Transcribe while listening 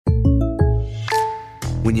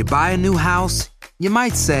When you buy a new house, you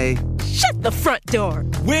might say, "Shut the front door."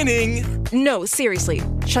 Winning! No, seriously.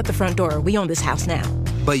 Shut the front door. We own this house now.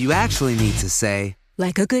 but you actually need to say,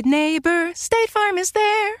 "Like a good neighbor, State Farm is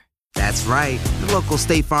there." That's right. The local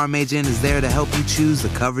State Farm agent is there to help you choose the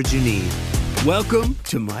coverage you need. Welcome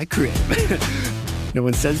to my crib. No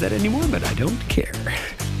one says that anymore, but I don't care.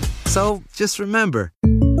 So just remember,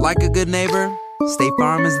 like a good neighbor, State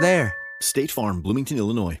Farm is there. State Farm, Bloomington,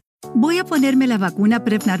 Illinois. Voy a ponerme la vacuna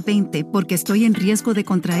Prevnar 20 porque estoy en riesgo de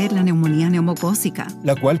contraer la neumonía neumocócica,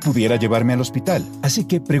 la cual pudiera llevarme al hospital. Así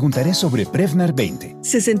que preguntaré sobre Prevnar 20.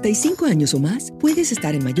 65 años o más, puedes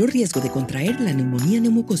estar en mayor riesgo de contraer la neumonía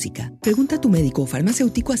neumocócica. Pregunta a tu médico o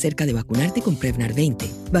farmacéutico acerca de vacunarte con Prevnar 20.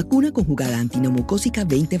 Vacuna conjugada antineumocócica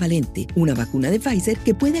 20 valente, una vacuna de Pfizer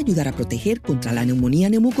que puede ayudar a proteger contra la neumonía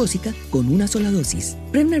neumocócica con una sola dosis.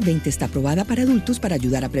 Prevnar 20 está aprobada para adultos para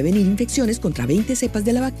ayudar a prevenir infecciones contra 20 cepas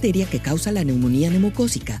de la bacteria que causa la neumonía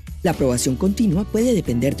neumocócica. La aprobación continua puede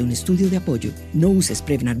depender de un estudio de apoyo. No uses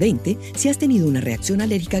Prevnar 20 si has tenido una reacción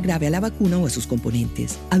alérgica grave a la vacuna o a sus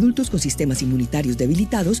componentes. Adultos con sistemas inmunitarios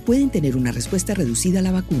debilitados pueden tener una respuesta reducida a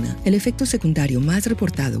la vacuna. El efecto secundario más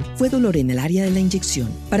reportado fue dolor en el área de la inyección.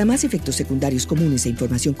 Para más efectos secundarios comunes e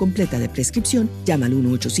información completa de prescripción, llama al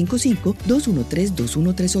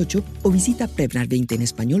 1-855-213-2138 o visita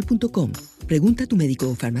Prevnar20enespañol.com. Pregunta a tu médico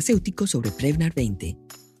o farmacéutico sobre Prevnar 20.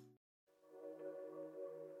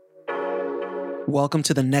 Welcome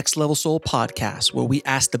to the Next Level Soul podcast, where we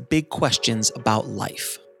ask the big questions about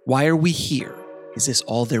life. Why are we here? Is this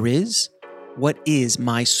all there is? What is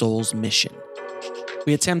my soul's mission?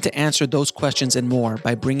 We attempt to answer those questions and more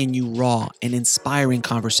by bringing you raw and inspiring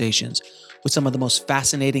conversations with some of the most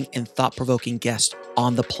fascinating and thought-provoking guests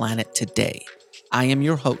on the planet today. I am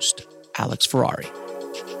your host, Alex Ferrari.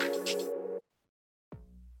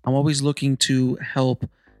 I'm always looking to help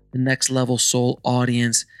the Next Level Soul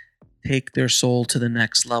audience take their soul to the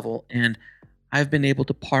next level. And I've been able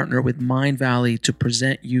to partner with Mindvalley to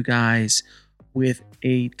present you guys with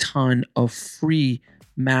a ton of free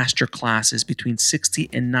masterclasses between 60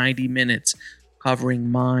 and 90 minutes covering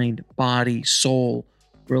mind, body, soul,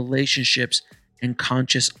 relationships, and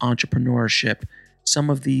conscious entrepreneurship. Some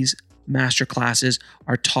of these masterclasses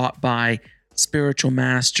are taught by spiritual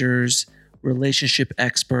masters, relationship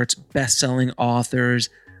experts, best-selling authors,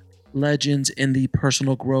 legends in the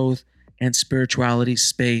personal growth and spirituality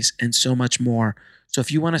space, and so much more. So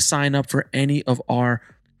if you want to sign up for any of our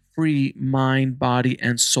free mind, body,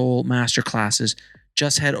 and soul masterclasses,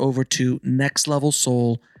 just head over to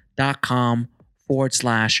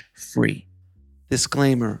nextlevelsoul.com/free.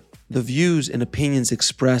 Disclaimer: the views and opinions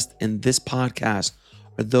expressed in this podcast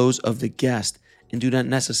are those of the guest and do not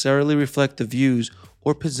necessarily reflect the views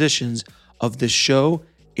or positions of the show,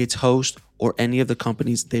 its host, or any of the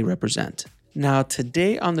companies they represent. Now,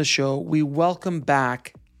 today on the show, we welcome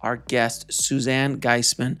back our guest, Suzanne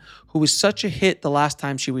Giesemann, who was such a hit the last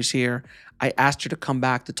time she was here. I asked her to come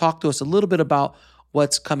back to talk to us a little bit about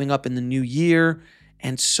what's coming up in the new year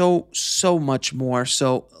and so much more.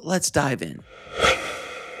 So let's dive in.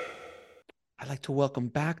 I'd like to welcome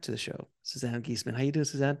back to the show, Suzanne Giesemann. How you doing,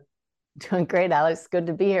 Suzanne? Doing great, Alex. Good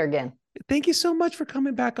to be here again. Thank you so much for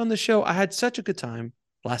coming back on the show. I had such a good time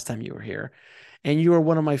last time you were here. And you are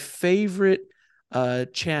one of my favorite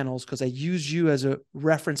channels because I use you as a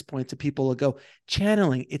reference point to people who go,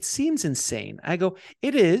 channeling, it seems insane. I go,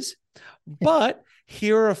 it is, but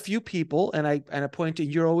here are a few people, and I point to,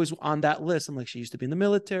 you're always on that list. I'm like, she used to be in the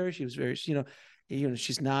military. She was very,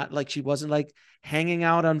 she's not like, she wasn't like hanging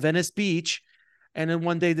out on Venice Beach and then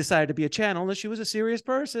one day decided to be a channel. And she was a serious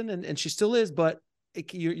person, and she still is, but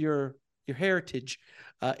your heritage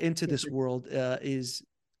into this world is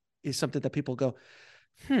something that people go,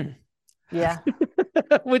 Yeah.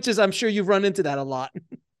 Which is, I'm sure you've run into that a lot.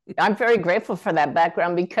 I'm very grateful for that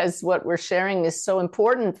background because what we're sharing is so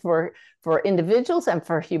important for individuals and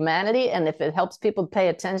for humanity. And if it helps people pay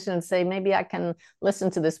attention and say, maybe I can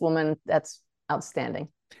listen to this woman, that's outstanding.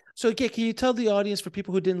 So, yeah, can you tell the audience, for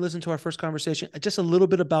people who didn't listen to our first conversation, just a little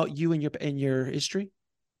bit about you and your history?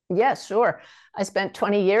 Yes, sure. I spent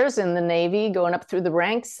 20 years in the Navy going up through the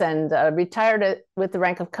ranks and retired with the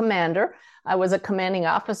rank of commander. I was a commanding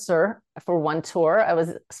officer for one tour. I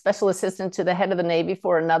was special assistant to the head of the Navy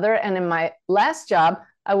for another. And in my last job,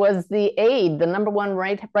 I was the aide, the number one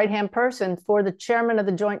right-hand person for the chairman of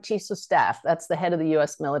the Joint Chiefs of Staff. That's the head of the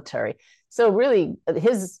U.S. military. So really,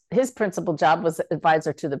 his principal job was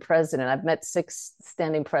advisor to the president. I've met 6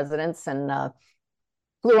 standing presidents and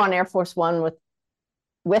flew on Air Force One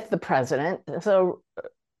with the president. So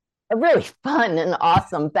a really fun and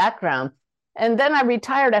awesome background. And then I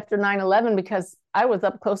retired after 9/11 because I was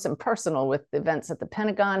up close and personal with the events at the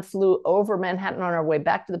Pentagon, flew over Manhattan on our way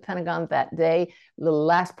back to the Pentagon that day, the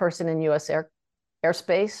last person in U.S.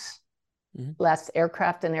 airspace, last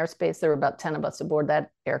aircraft in airspace. There were about 10 of us aboard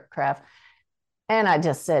that aircraft. And I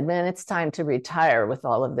just said, man, it's time to retire with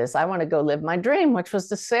all of this. I want to go live my dream, which was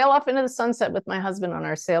to sail off into the sunset with my husband on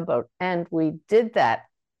our sailboat. And we did that.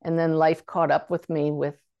 And then life caught up with me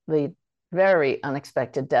with the very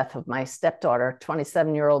unexpected death of my stepdaughter,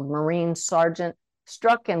 27-year-old Marine sergeant,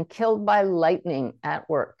 struck and killed by lightning at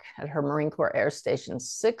work at her Marine Corps Air Station,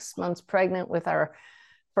 6 months pregnant with our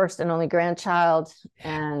first and only grandchild.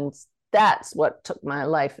 And that's what took my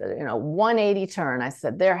life, 180 turn. I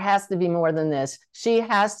said, there has to be more than this. She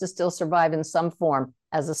has to still survive in some form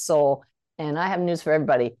as a soul. And I have news for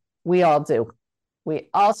everybody. We all do. We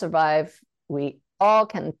all survive. We all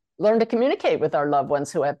can learn to communicate with our loved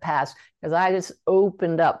ones who have passed, because I just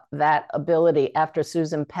opened up that ability after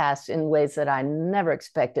Susan passed in ways that I never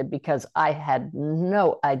expected, because I had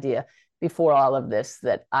no idea before all of this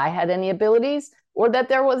that I had any abilities or that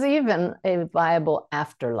there was even a viable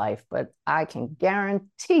afterlife. But I can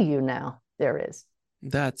guarantee you now there is.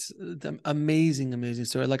 That's the amazing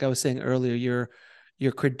story. Like I was saying earlier,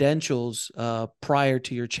 your credentials prior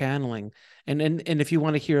to your channeling, and if you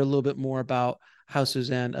want to hear a little bit more about how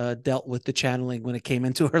Suzanne dealt with the channeling when it came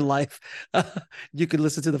into her life, you could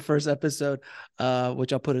listen to the first episode,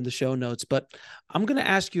 which I'll put in the show notes. But I'm going to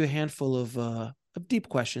ask you a handful of deep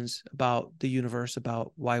questions about the universe,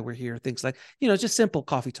 about why we're here, things like, just simple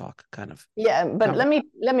coffee talk kind of. Yeah, but let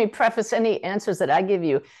me preface any answers that I give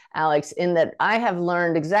you, Alex, in that I have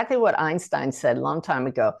learned exactly what Einstein said a long time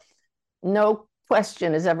ago. No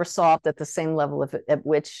question is ever solved at the same level at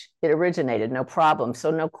which it originated, no problem.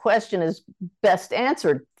 So no question is best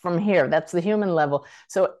answered from here. That's the human level.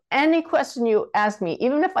 So any question you ask me,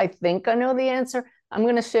 even if I think I know the answer, I'm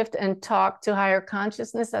going to shift and talk to higher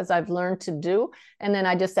consciousness, as I've learned to do. And then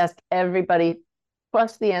I just ask everybody,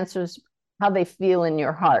 trust the answers, how they feel in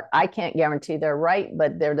your heart. I can't guarantee they're right,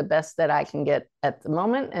 but they're the best that I can get at the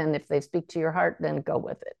moment. And if they speak to your heart, then go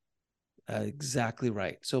with it. Exactly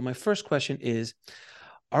right. So my first question is,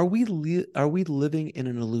 are we living in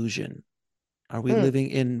an illusion? Are we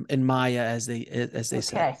living in Maya, as they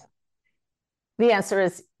say? The answer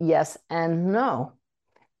is yes and no.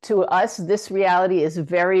 To us, this reality is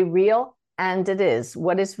very real, and it is.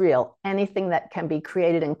 What is real? Anything that can be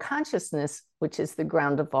created in consciousness, which is the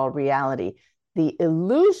ground of all reality. The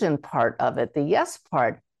illusion part of it, the yes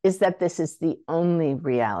part, is that this is the only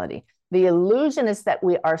reality. The illusion is that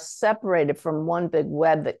we are separated from one big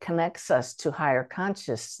web that connects us to higher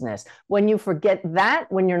consciousness. When you forget that,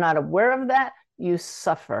 when you're not aware of that, you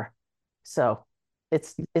suffer. So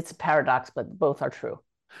it's a paradox, but both are true.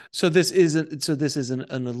 So this isn't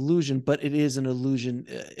an illusion, but it is an illusion,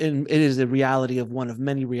 and it is the reality of one of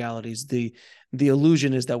many realities. The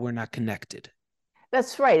illusion is that we're not connected.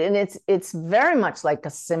 That's right. And it's very much like a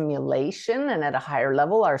simulation. And at a higher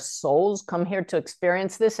level, our souls come here to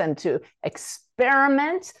experience this and to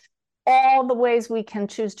experiment all the ways we can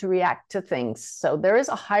choose to react to things. So there is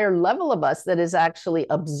a higher level of us that is actually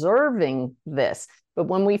observing this. But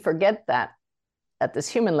when we forget that at this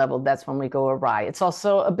human level, that's when we go awry. It's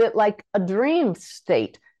also a bit like a dream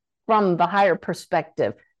state from the higher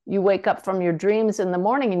perspective. You wake up from your dreams in the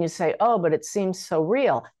morning and you say, oh, but it seems so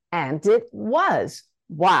real. And it was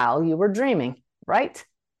while you were dreaming, right?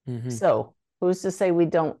 Mm-hmm. So who's to say we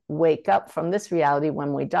don't wake up from this reality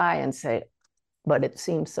when we die and say, but it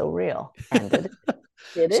seems so real. And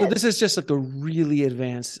it So is. this is just like a really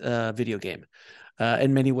advanced video game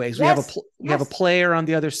in many ways. Yes, we have a player on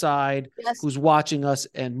the other side yes. who's watching us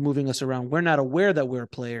and moving us around. We're not aware that we're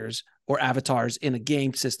players or avatars in a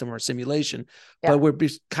game system or a simulation, but we're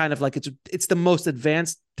kind of like, it's the most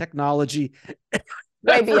advanced technology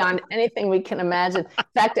way beyond anything we can imagine. In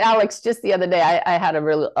fact, Alex, just the other day, I had a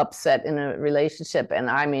real upset in a relationship. And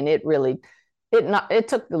I mean, it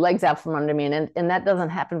took the legs out from under me. And that doesn't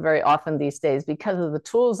happen very often these days because of the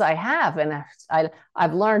tools I have. And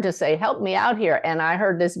I've learned to say, help me out here. And I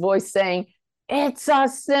heard this voice saying, it's a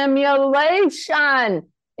simulation.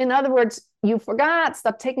 In other words, you forgot,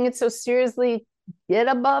 stop taking it so seriously, get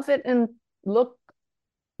above it and look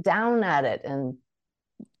down at it. And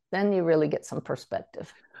then you really get some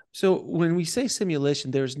perspective. So when we say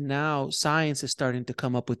simulation, there's now science is starting to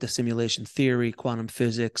come up with the simulation theory, quantum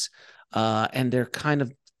physics, and they're kind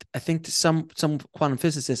of, I think some quantum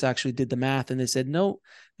physicists actually did the math and they said, no,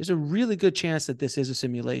 there's a really good chance that this is a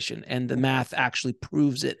simulation, and the math actually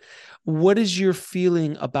proves it. What is your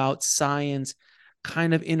feeling about science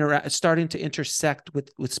kind of starting to intersect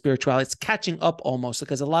with spirituality? It's catching up almost,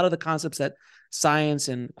 because a lot of the concepts that science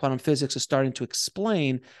and quantum physics are starting to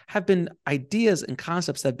explain have been ideas and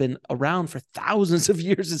concepts that have been around for thousands of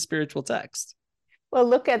years in spiritual texts. Well,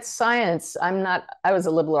 look at science. I was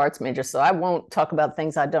a liberal arts major, so I won't talk about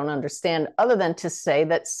things I don't understand, other than to say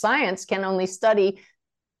that science can only study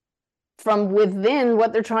from within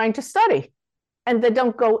what they're trying to study. And they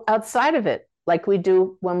don't go outside of it like we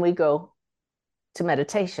do when we go to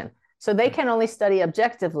meditation. So they can only study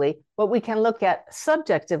objectively what we can look at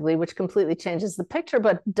subjectively, which completely changes the picture,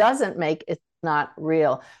 but doesn't make it not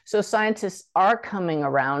real. So scientists are coming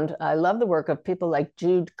around. I love the work of people like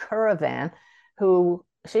Jude Currivan, who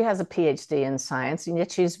she has a PhD in science, and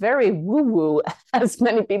yet she's very woo-woo, as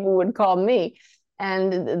many people would call me.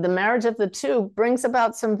 And the marriage of the two brings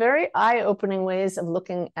about some very eye-opening ways of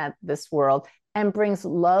looking at this world and brings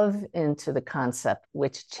love into the concept,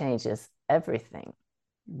 which changes everything.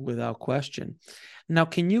 Without question. Now,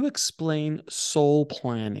 can you explain soul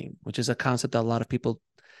planning, which is a concept that a lot of people,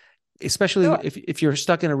 especially if you're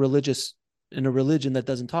stuck in a religion that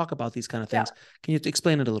doesn't talk about these kind of things, can you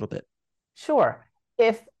explain it a little bit? Sure.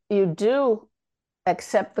 If you do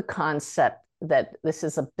accept the concept that this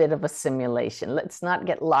is a bit of a simulation, let's not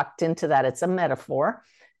get locked into that, it's a metaphor,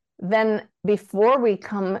 then before we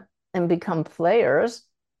come and become players,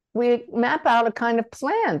 we map out a kind of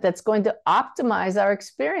plan that's going to optimize our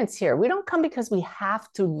experience here. We don't come because we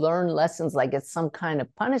have to learn lessons like it's some kind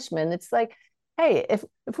of punishment. It's like, hey, if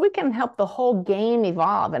we can help the whole game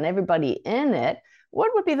evolve and everybody in it,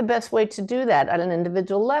 what would be the best way to do that at an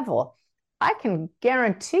individual level? I can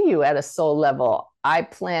guarantee you at a soul level, I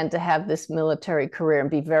plan to have this military career and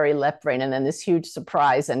be very left brain, and then this huge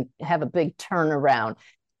surprise and have a big turnaround.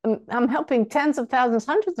 I'm helping tens of thousands,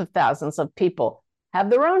 hundreds of thousands of people have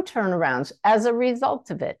their own turnarounds as a result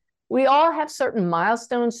of it. We all have certain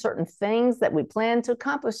milestones, certain things that we plan to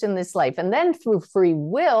accomplish in this life. And then through free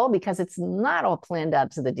will, because it's not all planned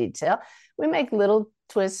out to the detail, we make little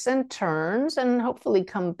twists and turns and hopefully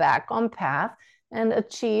come back on path and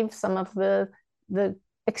achieve some of the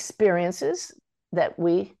experiences that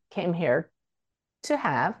we came here to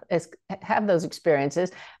have those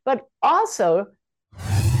experiences, but also.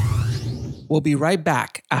 We'll be right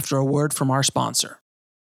back after a word from our sponsor.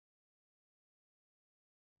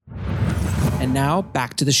 And now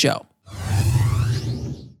back to the show.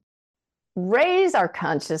 Raise our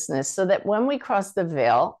consciousness so that when we cross the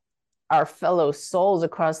veil, our fellow souls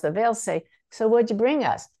across the veil say, so what'd you bring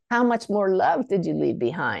us? How much more love did you leave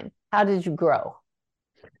behind? How did you grow?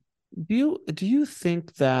 Do you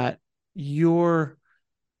think that your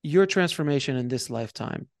transformation in this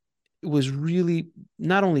lifetime was really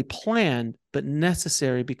not only planned, but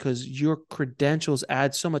necessary because your credentials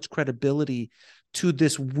add so much credibility to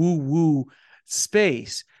this woo-woo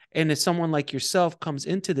space? And if someone like yourself comes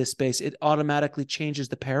into this space, it automatically changes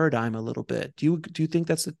the paradigm a little bit. Do you think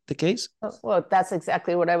that's the case? Well, that's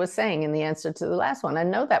exactly what I was saying in the answer to the last one. I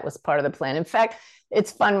know that was part of the plan. In fact,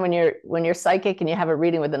 it's fun when you're psychic and you have a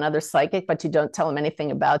reading with another psychic, but you don't tell them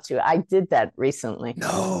anything about you. I did that recently.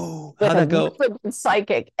 No, how'd that go?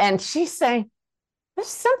 Psychic, and she's saying, "There's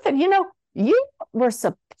something. You were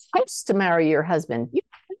supposed to marry your husband. You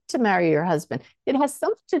had to marry your husband. It has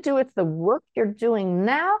something to do with the work you're doing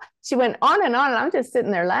now." She went on, and I'm just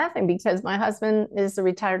sitting there laughing because my husband is a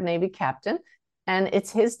retired Navy captain, and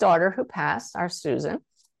it's his daughter who passed, our Susan.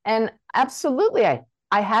 And absolutely,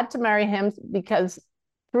 I had to marry him because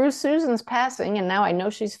through Susan's passing, and now I know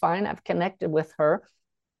she's fine, I've connected with her,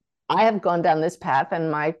 I have gone down this path,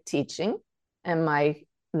 and my teaching and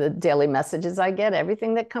the daily messages I get,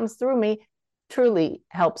 everything that comes through me truly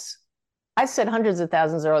helps. I said hundreds of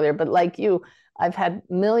thousands earlier, but like you, I've had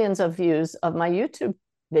millions of views of my YouTube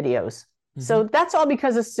videos. Mm-hmm. So that's all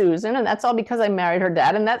because of Susan, and that's all because I married her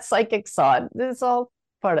dad, and that psychic saw it. It's all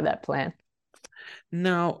part of that plan.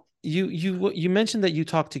 Now, you mentioned that you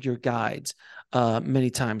talk to your guides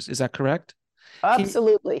many times. Is that correct?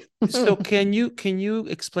 Absolutely. So can you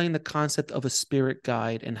explain the concept of a spirit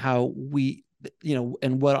guide and how we,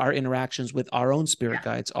 and what our interactions with our own spirit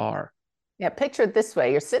guides are? Yeah, picture it this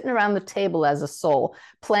way. You're sitting around the table as a soul,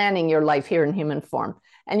 planning your life here in human form.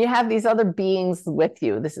 And you have these other beings with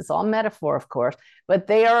you. This is all metaphor, of course, but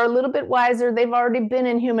they are a little bit wiser. They've already been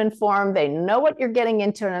in human form. They know what you're getting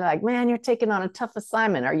into. And they're like, man, you're taking on a tough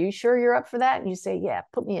assignment. Are you sure you're up for that? And you say, yeah,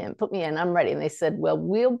 put me in. I'm ready. And they said, well,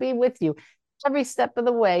 we'll be with you every step of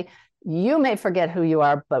the way. You may forget who you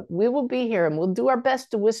are, but we will be here, and we'll do our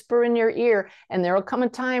best to whisper in your ear. And there will come a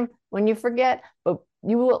time when you forget, but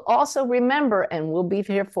you will also remember, and we'll be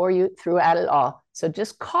here for you throughout it all. So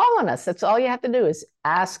just call on us. That's all you have to do, is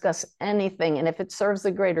ask us anything. And if it serves the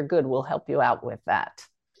greater good, we'll help you out with that.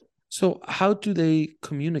 So how do they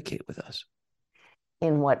communicate with us?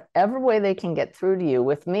 in whatever way they can get through to you.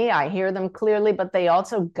 With me, I hear them clearly, but they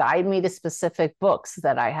also guide me to specific books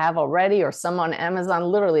that I have already, or some on Amazon.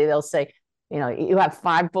 Literally, they'll say, you have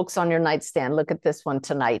 5 books on your nightstand. Look at this one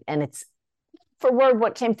tonight. And it's for word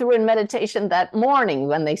what came through in meditation that morning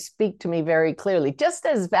when they speak to me very clearly, just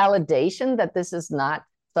as validation that this is not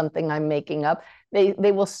something I'm making up. They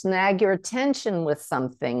will snag your attention with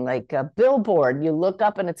something like a billboard. You look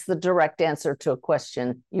up and it's the direct answer to a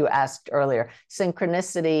question you asked earlier.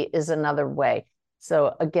 Synchronicity is another way.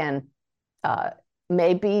 So again,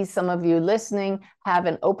 maybe some of you listening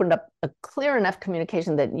haven't opened up a clear enough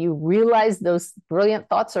communication that you realize those brilliant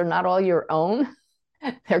thoughts are not all your own.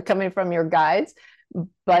 They're coming from your guides.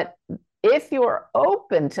 But if you're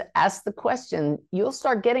open to ask the question, you'll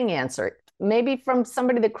start getting answered. Maybe from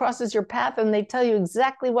somebody that crosses your path and they tell you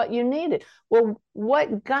exactly what you needed. Well,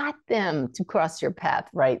 what got them to cross your path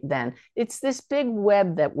right then? It's this big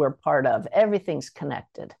web that we're part of. Everything's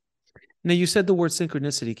connected. Now, you said the word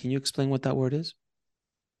synchronicity. Can you explain what that word is?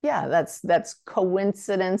 Yeah, that's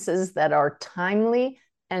coincidences that are timely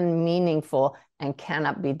and meaningful and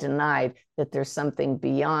cannot be denied, that there's something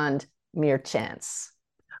beyond mere chance.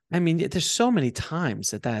 I mean, there's so many times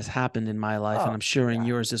that has happened in my life, and I'm sure in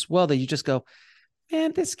yours as well, that you just go,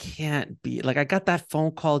 man, this can't be. Like, I got that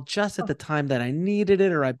phone call just at the time that I needed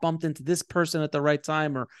it, or I bumped into this person at the right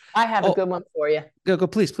time, or I have a good one for you. Go,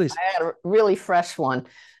 please. I had a really fresh one.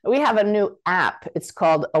 We have a new app. It's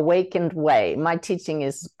called Awakened Way. My teaching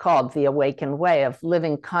is called The Awakened Way of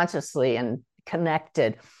living consciously and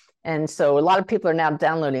connected. And so a lot of people are now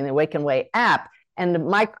downloading the Awakened Way app, and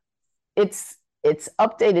it's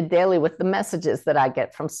updated daily with the messages that I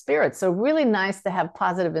get from spirit. So really nice to have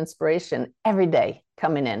positive inspiration every day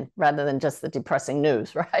coming in rather than just the depressing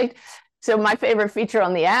news, right? So my favorite feature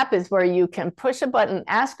on the app is where you can push a button,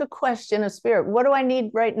 ask a question of spirit. What do I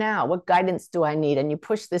need right now? What guidance do I need? And you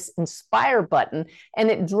push this inspire button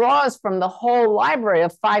and it draws from the whole library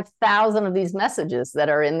of 5,000 of these messages that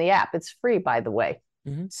are in the app. It's free, by the way.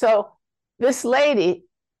 Mm-hmm. So this lady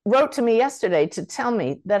wrote to me yesterday to tell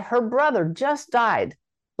me that her brother just died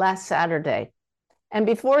last Saturday. And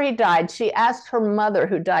before he died, she asked her mother,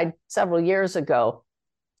 who died several years ago,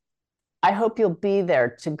 I hope you'll be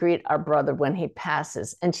there to greet our brother when he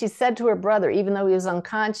passes. And she said to her brother, even though he was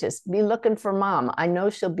unconscious, be looking for mom. I know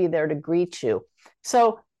she'll be there to greet you.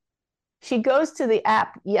 So she goes to the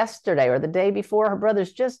app yesterday or the day before her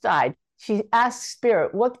brother's just died. She asks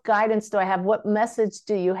spirit, what guidance do I have? What message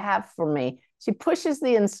do you have for me? She pushes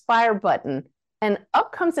the inspire button and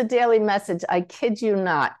up comes a daily message. I kid you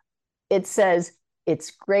not. It says,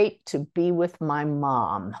 it's great to be with my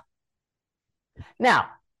mom. Now,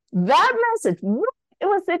 that message, what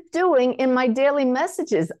was it doing in my daily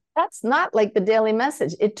messages? That's not like the daily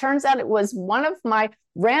message. It turns out it was one of my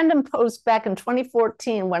random posts back in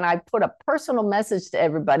 2014 when I put a personal message to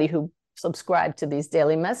everybody who subscribed to these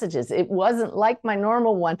daily messages. It wasn't like my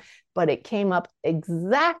normal one, but it came up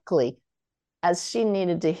exactly as she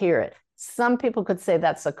needed to hear it. Some people could say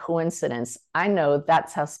that's a coincidence. I know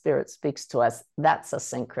that's how spirit speaks to us. That's a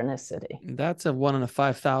synchronicity. That's a 1 in a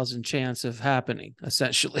 5,000 chance of happening,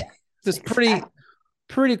 essentially. Yes, it's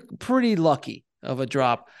pretty lucky of a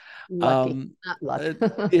drop. Lucky, not luck.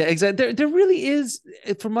 Yeah, exactly. There really is,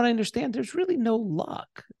 from what I understand, there's really no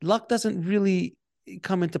luck. Luck doesn't really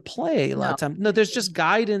come into play a lot of times. No, there's just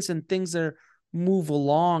guidance and things that move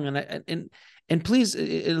along. And please,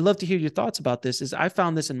 I'd love to hear your thoughts about this. Is I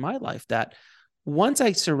found this in my life that once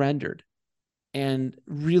I surrendered and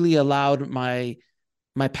really allowed my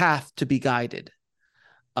path to be guided,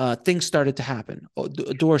 things started to happen.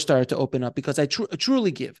 Doors started to open up because I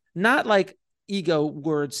truly give, not like ego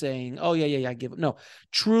words saying, "Oh yeah, I give." No,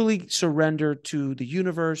 truly surrender to the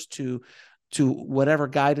universe, to whatever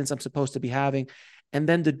guidance I'm supposed to be having, and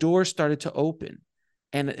then the doors started to open.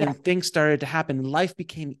 And things started to happen. Life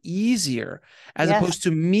became easier as opposed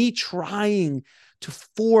to me trying to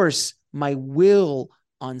force my will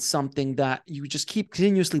on something that you just keep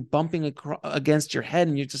continuously bumping against your head.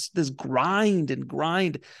 And you're just this grind.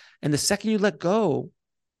 And the second you let go,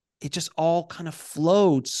 it just all kind of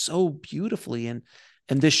flowed so beautifully. And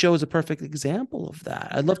this show is a perfect example of that.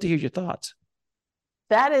 I'd love to hear your thoughts.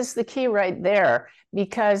 That is the key right there,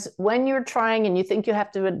 because when you're trying and you think you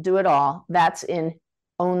have to do it all, that's in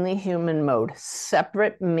only human mode,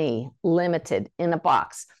 separate me, limited, in a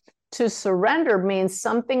box. To surrender means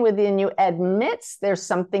something within you admits there's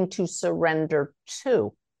something to surrender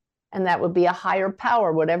to. And that would be a higher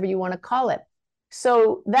power, whatever you want to call it.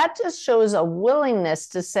 So that just shows a willingness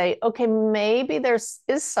to say, okay, maybe there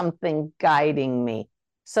is something guiding me.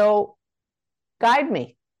 So guide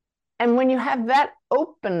me. And when you have that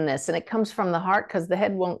openness, and it comes from the heart because the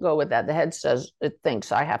head won't go with that. The head says, it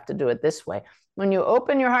thinks I have to do it this way. When you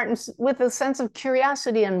open your heart and with a sense of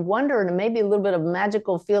curiosity and wonder and maybe a little bit of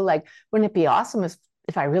magical feel like, wouldn't it be awesome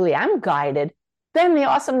if I really am guided? Then the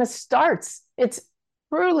awesomeness starts. It's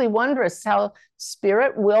truly wondrous how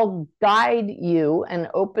spirit will guide you and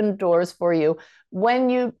open doors for you when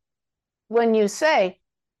you say,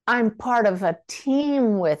 I'm part of a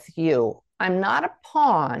team with you. I'm not a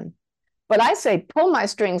pawn. But I say, pull my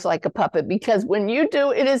strings like a puppet, because when you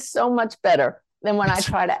do, it is so much better than when I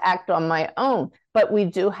try to act on my own. But we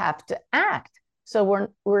do have to act. So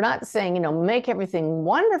we're not saying, make everything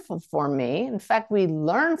wonderful for me. In fact, we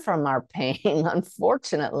learn from our pain,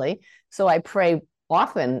 unfortunately. So I pray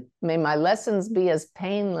often, may my lessons be as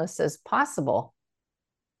painless as possible.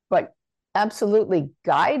 But absolutely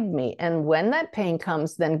guide me. And when that pain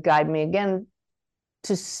comes, then guide me again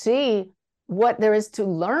to see what there is to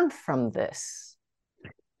learn from this.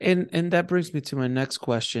 And that brings me to my next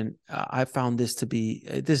question. I found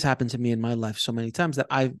this happened to me in my life so many times that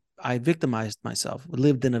I victimized myself,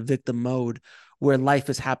 lived in a victim mode where life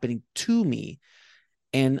is happening to me.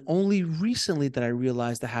 And only recently that I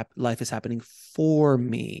realized that life is happening for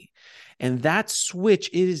me. And that switch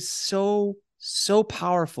is so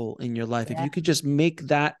powerful in your life. Yeah. If you could just make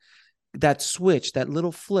that switch, that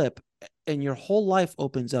little flip, and your whole life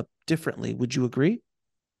opens up differently. Would you agree?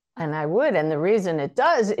 And I would. And the reason it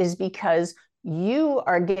does is because you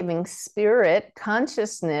are giving spirit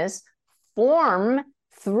consciousness form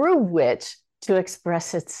through which to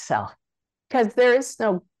express itself. Because there is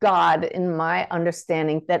no God, in my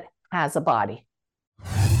understanding, that has a body.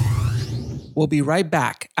 We'll be right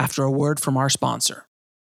back after a word from our sponsor.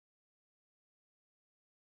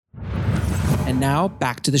 And now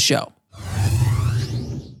back to the show.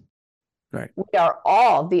 Right. We are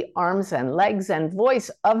all the arms and legs and voice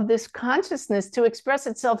of this consciousness to express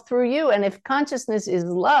itself through you. And if consciousness is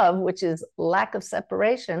love, which is lack of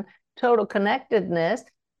separation, total connectedness,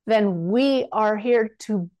 then we are here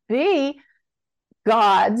to be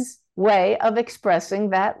God's way of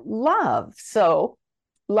expressing that love. So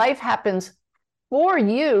life happens for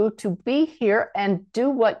you to be here and do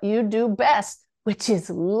what you do best, which is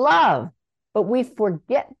love. But we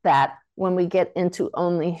forget that when we get into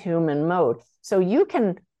only human mode. So you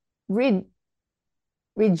can regenerate,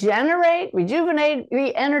 rejuvenate,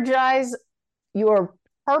 re-energize your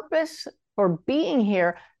purpose for being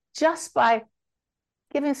here just by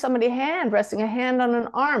giving somebody a hand, resting a hand on an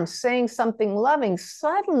arm, saying something loving.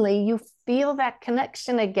 Suddenly you feel that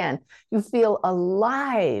connection again. You feel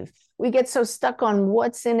alive. We get so stuck on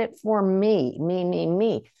what's in it for me,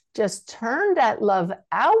 me. Just turn that love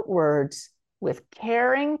outwards with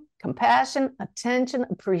caring, compassion, attention,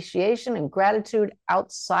 appreciation, and gratitude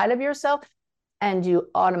outside of yourself, and you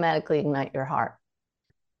automatically ignite your heart.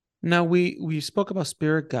 Now, we spoke about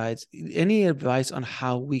spirit guides. Any advice on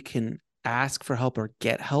how we can ask for help or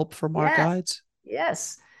get help from our guides?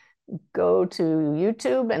 Yes. Go to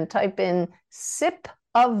YouTube and type in Sip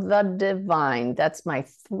of the Divine. That's my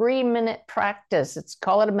 3-minute practice.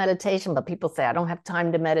 Call it a meditation, but people say, I don't have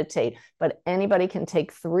time to meditate. But anybody can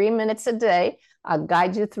take 3 minutes a day. I'll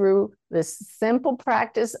guide you through this simple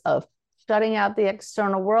practice of shutting out the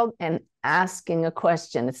external world and asking a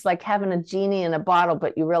question. It's like having a genie in a bottle,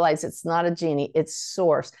 but you realize it's not a genie, it's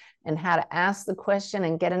source. And how to ask the question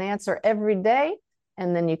and get an answer every day.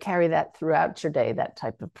 And then you carry that throughout your day, that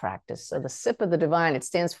type of practice. So the Sip of the Divine, it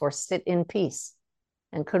stands for sit in peace.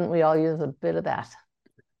 And couldn't we all use a bit of that?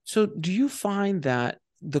 So do you find that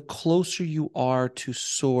the closer you are to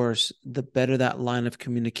source, the better that line of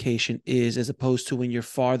communication is, as opposed to when you're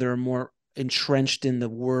farther and more entrenched in the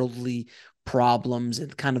worldly problems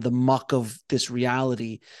and kind of the muck of this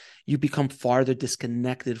reality, you become farther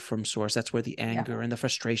disconnected from source. That's where the anger and the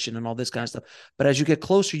frustration and all this kind of stuff. But as you get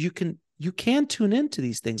closer, you can tune into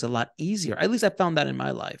these things a lot easier. At least I found that in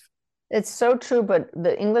my life. It's so true, but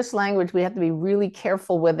the English language, we have to be really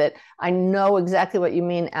careful with it. I know exactly what you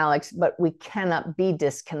mean, Alex, but we cannot be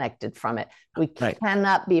disconnected from it. We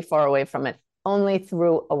cannot be far away from it, only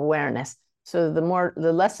through awareness. So the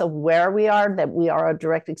less aware we are that we are a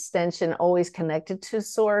direct extension, always connected to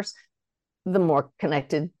source, the more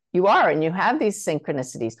connected you are, and you have these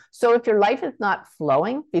synchronicities. So if your life is not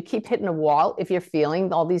flowing, you keep hitting a wall, if you're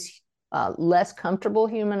feeling all these less comfortable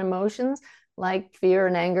human emotions, like fear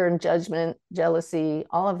and anger and judgment, jealousy,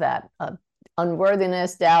 all of that,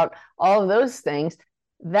 unworthiness, doubt, all of those things,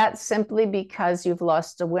 that's simply because you've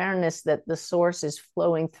lost awareness that the source is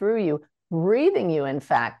flowing through you, breathing you, in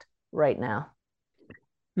fact, right now.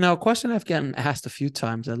 Now, a question I've gotten asked a few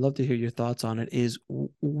times, I'd love to hear your thoughts on it, is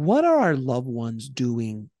what are our loved ones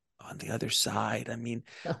doing on the other side? I mean,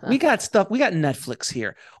 we got Netflix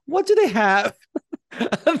here. What do they have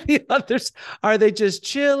on the others? Are they just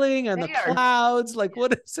chilling in the clouds? Like,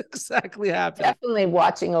 what is exactly happening? Definitely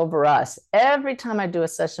watching over us. Every time I do a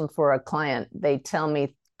session for a client, they tell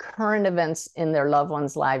me current events in their loved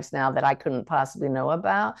ones' lives now that I couldn't possibly know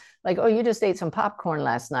about. Like, oh, you just ate some popcorn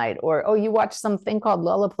last night, or oh, you watched something called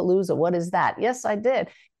Lollapalooza. What is that? Yes, I did.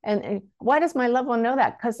 And why does my loved one know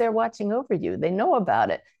that? Because they're watching over you. They know about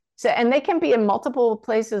it. So, and they can be in multiple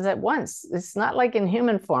places at once. It's not like in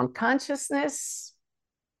human form. Consciousness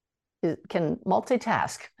can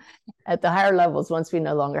multitask at the higher levels once we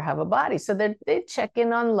no longer have a body. So they check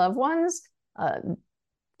in on loved ones.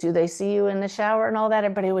 Do they see you in the shower and all that?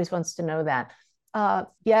 Everybody always wants to know that.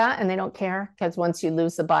 Yeah, and they don't care, because once you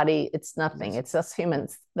lose the body, it's nothing. It's us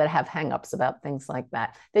humans that have hangups about things like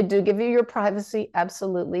that. They do give you your privacy,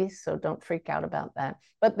 absolutely, so don't freak out about that.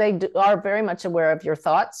 But they are very much aware of your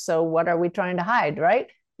thoughts, so what are we trying to hide, right?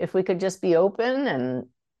 If we could just be open and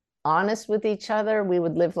honest with each other, we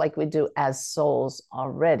would live like we do as souls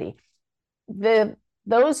already.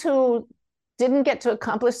 Those who didn't get to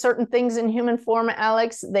accomplish certain things in human form,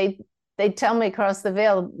 Alex, they tell me across the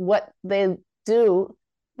veil what they do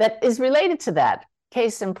that is related to that.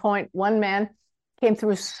 Case in point, one man came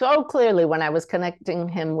through so clearly when I was connecting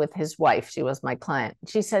him with his wife. She was my client.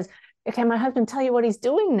 She says, okay, my husband tell you what he's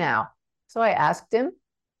doing now. So I asked him,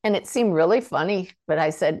 and it seemed really funny, but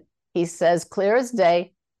I said, he says, clear as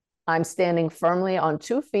day, I'm standing firmly on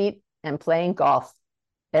 2 feet and playing golf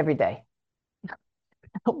every day.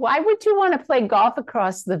 Why would you want to play golf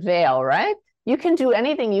across the veil, right? You can do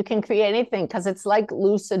anything. You can create anything, because it's like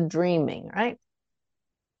lucid dreaming, right?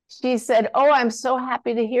 She said, oh, I'm so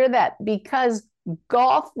happy to hear that, because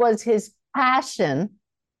golf was his passion.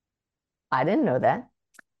 I didn't know that.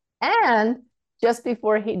 And just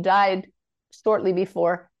before he died, shortly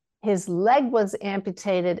before, his leg was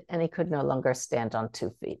amputated and he could no longer stand on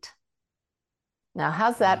 2 feet. Now,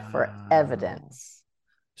 how's that for evidence?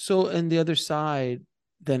 So, on the other side,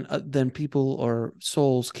 then people or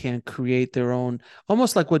souls can create their own,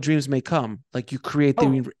 almost like what dreams may come. Like you create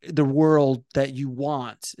the world that you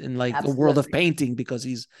want, in like a world of painting,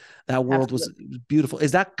 because that world was beautiful.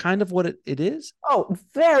 Is that kind of what it is? Oh,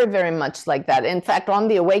 very, very much like that. In fact, on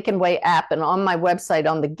the Awaken Way app and on my website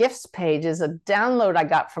on the gifts page is a download I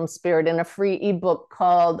got from Spirit in a free ebook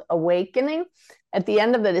called Awakening. At the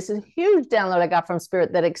end of it is a huge download I got from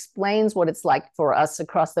Spirit that explains what it's like for us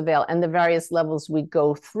across the veil and the various levels we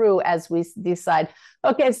go through as we decide,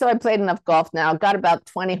 okay, so I played enough golf now, got about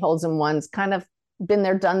 20 holes in ones, kind of been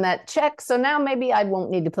there, done that, check. So now maybe I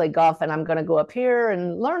won't need to play golf and I'm going to go up here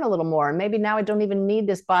and learn a little more. And maybe now I don't even need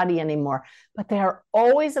this body anymore. But they are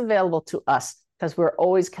always available to us because we're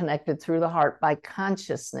always connected through the heart by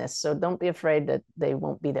consciousness. So don't be afraid that they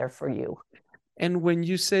won't be there for you. And when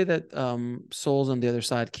you say that souls on the other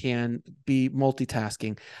side can be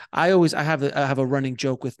multitasking, I have a running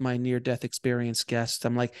joke with my near-death experience guests.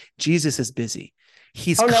 I'm like, Jesus is busy.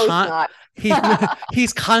 He's not.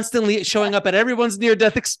 He's constantly showing up at everyone's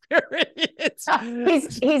near-death experience.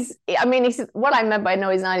 He's what I meant by no,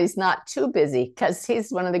 he's not too busy, because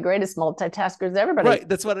he's one of the greatest multitaskers. Everybody, right?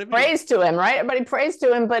 That's what I mean. Praise to him, right? Everybody prays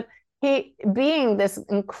to him, but he, being this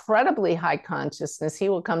incredibly high consciousness, he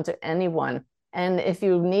will come to anyone. And if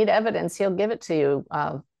you need evidence, he'll give it to you.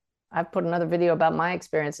 I've put another video about my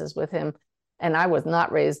experiences with him, and I was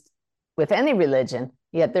not raised with any religion,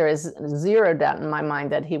 yet there is zero doubt in my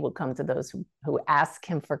mind that he will come to those who ask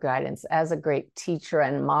him for guidance as a great teacher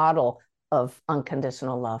and model of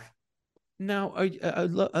unconditional love. Now,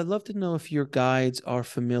 I'd love to know if your guides are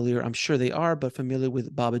familiar, I'm sure they are, but familiar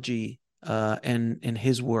with Babaji and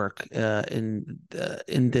his work in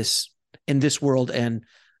this world and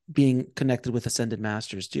being connected with ascended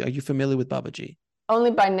masters. Are you familiar with Babaji?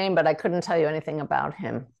 Only by name, but I couldn't tell you anything about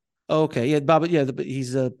him. Okay, yeah, Baba, yeah,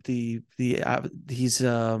 he's an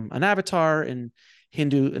avatar in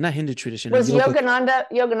not Hindu tradition. Was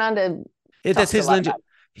Yogananda? That's his lineage.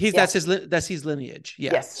 That's his lineage.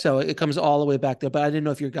 Yeah. Yes. So it comes all the way back there. But I didn't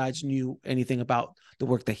know if your guides knew anything about the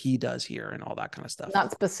work that he does here and all that kind of stuff.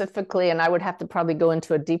 Not specifically, and I would have to probably go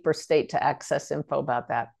into a deeper state to access info about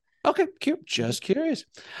that. Okay, just curious.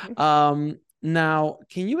 Now,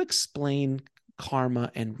 can you explain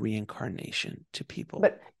karma and reincarnation to people?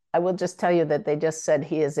 But I will just tell you that they just said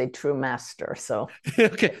he is a true master. So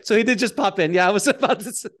okay, so he did just pop in. Yeah, I was about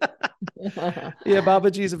to say. Yeah,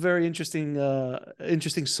 Babaji is a very interesting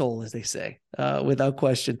soul, as they say, without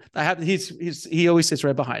question. He always sits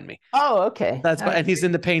right behind me. Oh, okay. And he's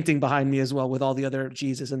in the painting behind me as well, with all the other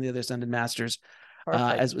Jesus and the other ascended masters,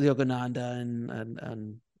 as Yogananda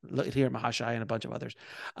and here at Mahashaya and a bunch of others.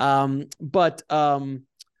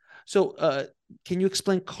 So can you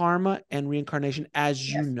explain karma and reincarnation as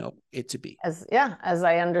you know it to be? As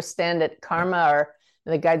I understand it, karma are,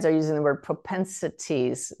 the guides are using the word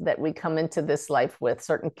propensities that we come into this life with,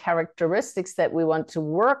 certain characteristics that we want to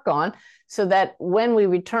work on, so that when we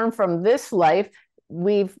return from this life,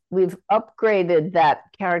 we've upgraded that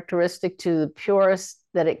characteristic to the purest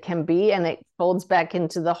that it can be, and it folds back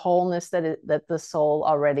into the wholeness that the soul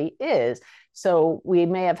already is. So we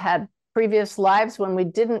may have had previous lives when we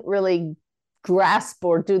didn't really grasp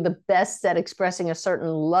or do the best at expressing a certain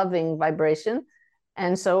loving vibration.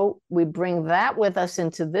 And so we bring that with us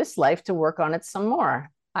into this life to work on it some more.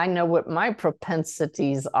 I know what my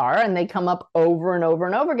propensities are, and they come up over and over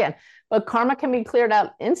and over again. But karma can be cleared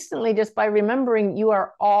out instantly just by remembering you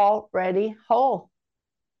are already whole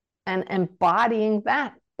and embodying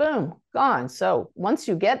that. Boom, gone. So once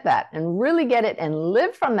you get that and really get it and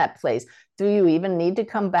live from that place, do you even need to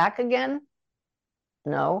come back again?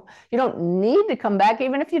 No, you don't need to come back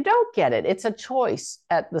even if you don't get it. It's a choice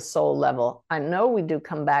at the soul level. I know we do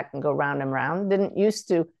come back and go round and round. Didn't used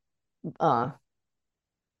to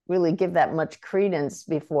really give that much credence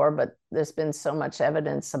before, but there's been so much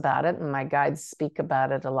evidence about it, and my guides speak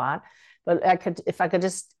about it a lot. But if I could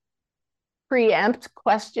just preempt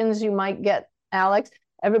questions you might get, Alex.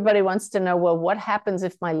 Everybody wants to know, well, what happens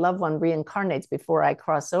if my loved one reincarnates before I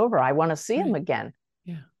cross over? I want to see him again.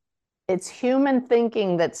 Yeah. It's human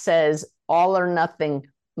thinking that says all or nothing.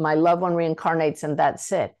 My loved one reincarnates and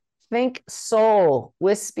that's it. Think soul,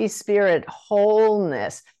 wispy spirit,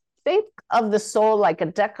 wholeness. Think of the soul like a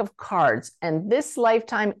deck of cards. And this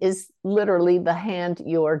lifetime is literally the hand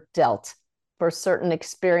you're dealt for certain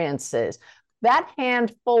experiences. That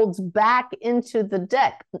hand folds back into the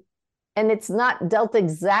deck, and it's not dealt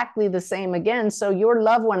exactly the same again. So your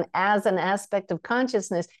loved one, as an aspect of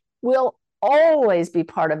consciousness, will always be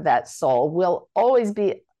part of that soul, will always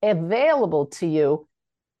be available to you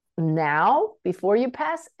now, before you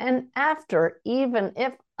pass, and after, even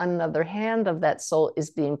if another hand of that soul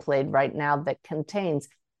is being played right now that contains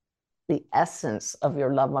the essence of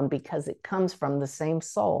your loved one, because it comes from the same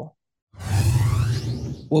soul.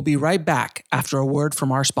 We'll be right back after a word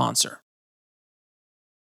from our sponsor.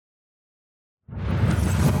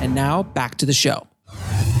 And now back to the show.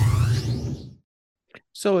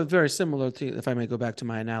 So it's very similar to, if I may go back to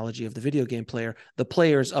my analogy of the video game player, the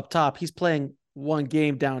player's up top, he's playing one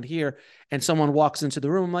game down here, and someone walks into the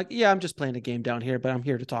room. I'm like, yeah, I'm just playing a game down here, but I'm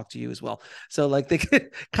here to talk to you as well. So like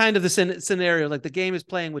kind of the scenario, like the game is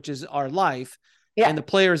playing, which is our life, and the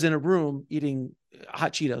player's in a room eating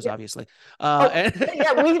hot Cheetos, obviously.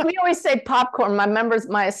 We always say popcorn. My members,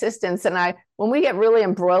 my assistants, and I, when we get really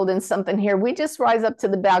embroiled in something here, we just rise up to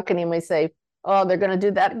the balcony and we say, oh, they're going to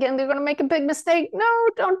do that again. They're going to make a big mistake. No,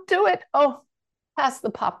 don't do it. Oh, pass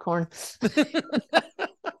the popcorn.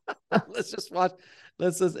 Let's just watch.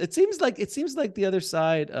 It seems like the other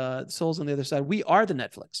side, souls on the other side. We are the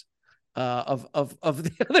Netflix of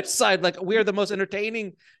the other side. Like, we are the most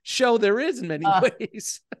entertaining show there is in many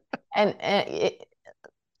ways. and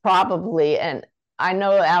probably, and I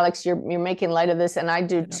know, Alex, you're making light of this, and I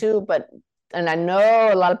do too. And I know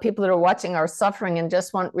a lot of people that are watching are suffering and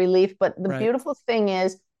just want relief. But the beautiful thing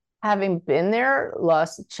is, having been there,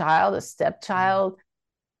 lost a child, a stepchild,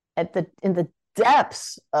 in the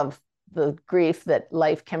depths of the grief that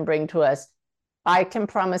life can bring to us, I can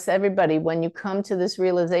promise everybody, when you come to this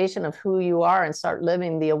realization of who you are and start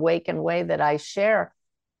living the awakened way that I share,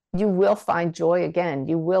 you will find joy again.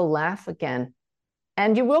 You will laugh again.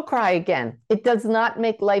 And you will cry again. It does not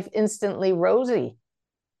make life instantly rosy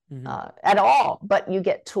at all, but you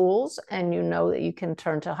get tools, and you know that you can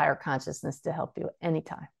turn to higher consciousness to help you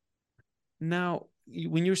anytime. Now,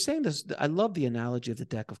 when you're saying this, I love the analogy of the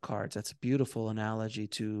deck of cards. That's a beautiful analogy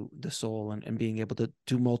to the soul and being able to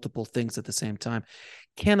do multiple things at the same time.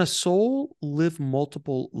 Can a soul live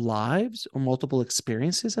multiple lives or multiple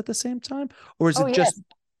experiences at the same time? Or is it just...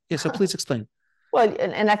 Yeah, so please explain. Well,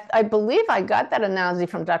 and I believe I got that analogy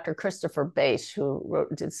from Dr. Christopher Bache, who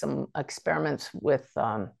did some experiments with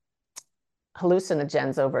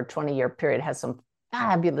hallucinogens over a 20-year period, has some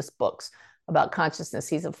fabulous books about consciousness.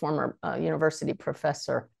 He's a former university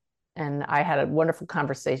professor, and I had a wonderful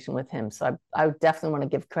conversation with him. So I definitely want to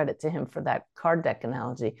give credit to him for that card deck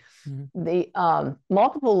analogy. The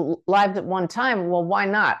multiple lives at one time, well, why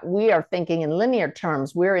not? We are thinking in linear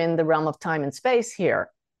terms. We're in the realm of time and space here,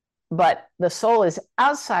 but the soul is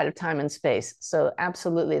outside of time and space. So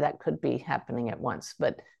absolutely, that could be happening at once.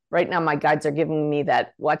 But right now, my guides are giving me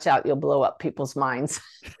that, watch out, you'll blow up people's minds.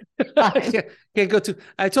 Can't go too.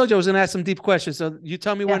 I told you I was going to ask some deep questions, so you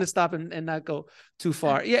tell me Yeah. when to stop and not go too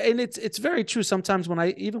far. Yeah, and it's very true. Sometimes when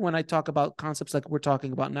I talk about concepts like we're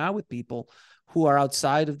talking about now with people who are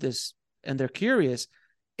outside of this and they're curious,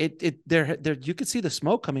 they're you can see the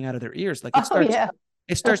smoke coming out of their ears. Like it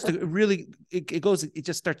starts to really it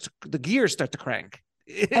just starts, the gears start to crank.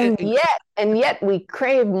 And yet we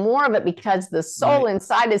crave more of it because the soul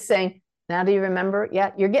inside is saying, now do you remember?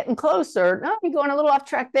 Yeah, you're getting closer. No, you're going a little off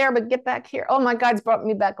track there, but get back here. Oh, my God's brought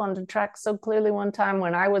me back onto track so clearly one time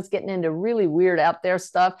when I was getting into really weird out there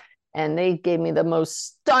stuff, and they gave me the most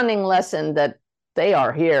stunning lesson that they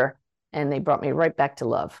are here, and they brought me right back to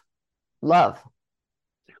love. Love.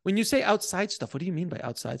 When you say outside stuff, what do you mean by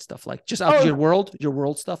outside stuff? Like just out your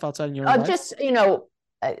world stuff outside in your own life? Just,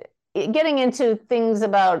 getting into things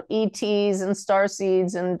about ETs and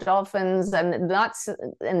starseeds and dolphins and nuts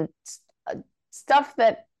and stuff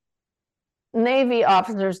that Navy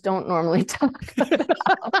officers don't normally talk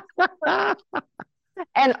about.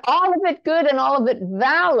 And all of it good and all of it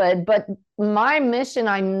valid, but my mission,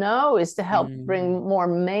 I know, is to help bring more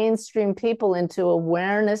mainstream people into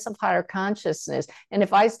awareness of higher consciousness. And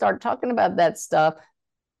if I start talking about that stuff,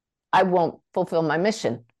 I won't fulfill my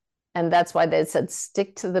mission. And that's why they said,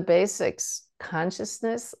 stick to the basics: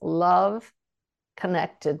 consciousness, love,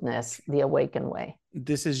 connectedness, the awakened way.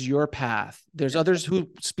 This is your path. There's others who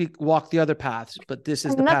walk the other paths, but this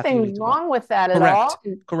is the path. Nothing wrong with that at all.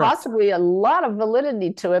 Correct. Possibly a lot of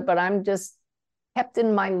validity to it, but I'm just kept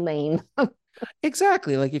in my lane.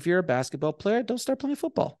 Exactly. Like if you're a basketball player, don't start playing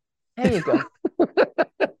football. There you go.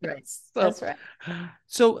 Right. That's right.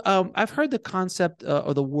 So I've heard the concept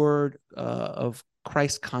or the word of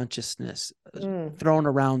Christ consciousness thrown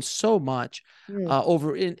around so much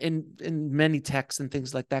over in many texts and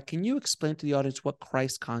things like that. Can you explain to the audience what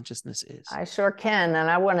Christ consciousness is? I sure can. And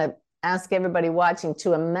I want to ask everybody watching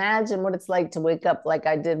to imagine what it's like to wake up like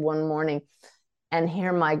I did one morning and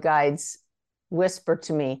hear my guides whisper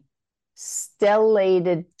to me,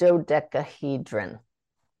 stellated dodecahedron.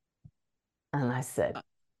 And I said,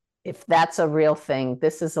 if that's a real thing,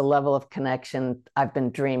 this is a level of connection I've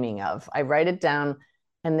been dreaming of. I write it down,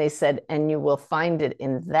 and they said, and you will find it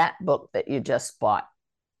in that book that you just bought.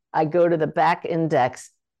 I go to the back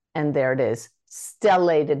index, and there it is,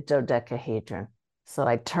 stellated dodecahedron. So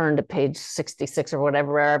I turn to page 66 or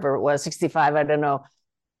wherever it was, 65, I don't know.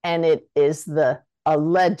 And it is the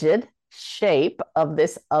alleged shape of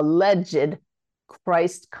this alleged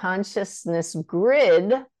Christ consciousness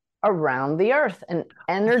grid around the earth, an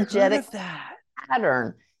energetic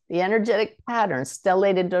pattern. The energetic pattern,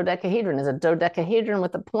 stellated dodecahedron, is a dodecahedron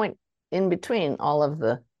with a point in between all of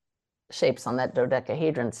the shapes on that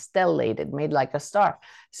dodecahedron, stellated, made like a star.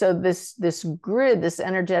 So this grid, this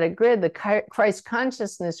energetic grid, the Christ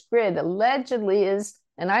consciousness grid, allegedly is,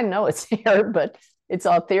 and I know it's here, but it's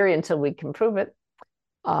all theory until we can prove it.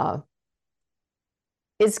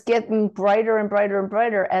 It's getting brighter and brighter and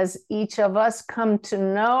brighter as each of us come to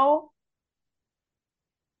know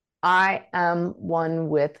I am one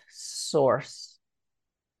with Source.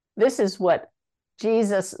 This is what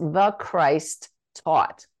Jesus the Christ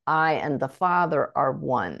taught. I and the Father are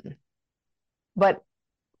one. But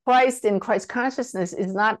Christ in Christ consciousness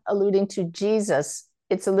is not alluding to Jesus.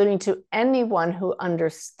 It's alluding to anyone who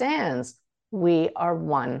understands we are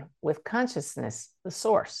one with consciousness, the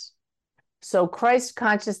Source. So Christ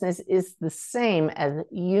consciousness is the same as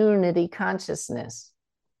unity consciousness.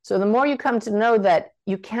 So the more you come to know that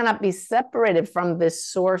you cannot be separated from this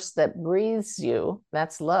source that breathes you,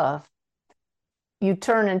 that's love, you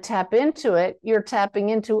turn and tap into it, you're tapping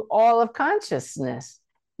into all of consciousness.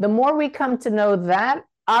 The more we come to know that,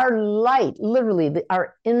 our light, literally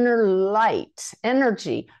our inner light,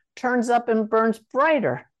 energy, turns up and burns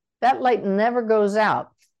brighter. That light never goes out.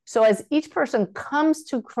 So as each person comes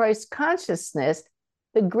to Christ consciousness,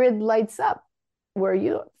 the grid lights up where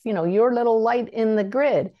your little light in the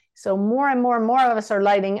grid. So more and more and more of us are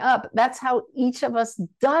lighting up. That's how each of us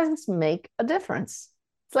does make a difference.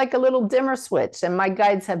 It's like a little dimmer switch. And my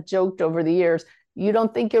guides have joked over the years, you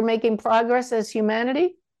don't think you're making progress as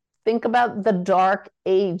humanity? Think about the dark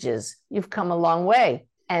ages. You've come a long way.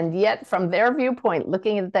 And yet from their viewpoint,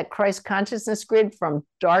 looking at that Christ consciousness grid from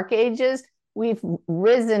dark ages, we've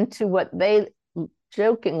risen to what they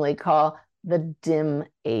jokingly call the dim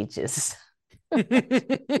ages.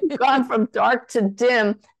 We've gone from dark to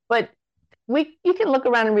dim, but you can look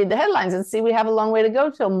around and read the headlines and see we have a long way to go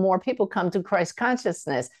till more people come to Christ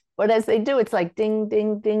consciousness. But as they do, it's like ding,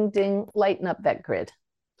 ding, ding, ding, lighten up that grid.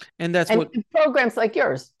 And that's what programs like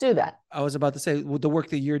yours do that. I was about to say, the work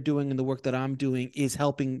that you're doing and the work that I'm doing is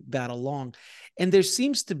helping that along. And there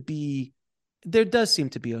seems to be there does seem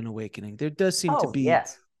to be an awakening. There does seem to be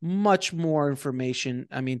yes. much more information.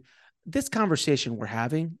 I mean, this conversation we're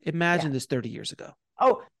having, imagine this 30 years ago.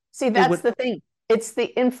 Oh, see, that's the thing. It's the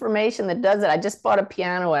information that does it. I just bought a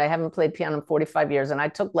piano. I haven't played piano in 45 years, and I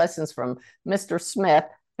took lessons from Mr. Smith,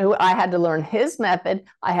 who I had to learn his method.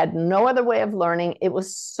 I had no other way of learning. It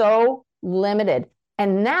was so limited.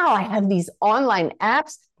 And now I have these online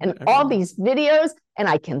apps and all these videos, and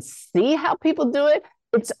I can see how people do it.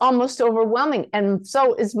 It's almost overwhelming. And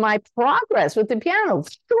so is my progress with the piano.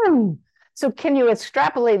 So can you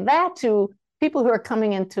extrapolate that to people who are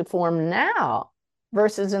coming into form now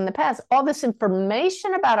versus in the past? All this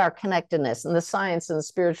information about our connectedness and the science and the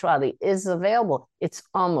spirituality is available. It's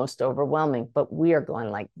almost overwhelming, but we are going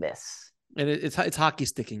like this. And it's hockey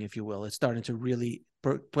sticking, if you will. It's starting to really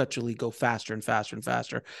perpetually go faster and faster and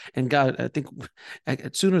faster. And God, I think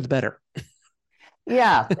sooner the better.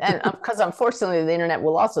 Yeah, and because unfortunately the internet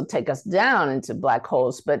will also take us down into black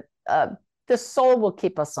holes, but the soul will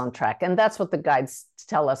keep us on track. And that's what the guides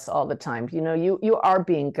tell us all the time. You know, you are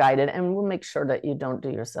being guided, and we'll make sure that you don't do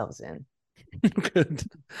yourselves in. Good.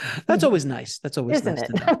 That's always nice. That's always Isn't nice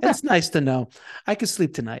it? to know. It's nice to know. I can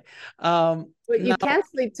sleep tonight. But you can't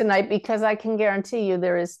sleep tonight because I can guarantee you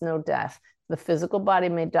there is no death. The physical body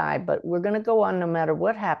may die, but we're going to go on no matter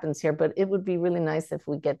what happens here. But it would be really nice if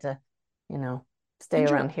we get to, you know, stay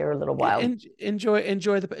around here a little while. Enjoy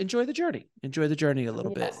the journey. Enjoy the journey a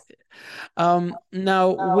little Yes. bit.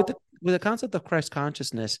 Now with the concept of Christ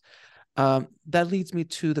consciousness, that leads me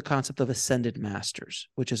to the concept of ascended masters,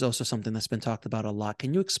 which is also something that's been talked about a lot.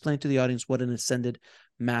 Can you explain to the audience what an ascended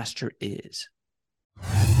master is?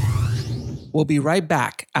 We'll be right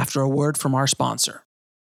back after a word from our sponsor.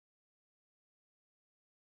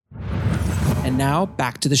 And now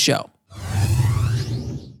back to the show.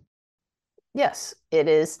 Yes, it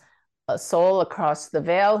is a soul across the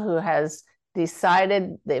veil who has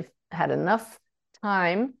decided they've had enough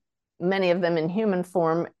time, many of them in human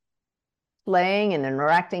form, playing and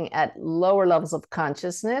interacting at lower levels of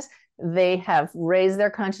consciousness. They have raised their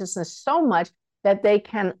consciousness so much that they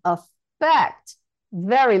can affect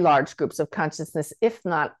very large groups of consciousness, if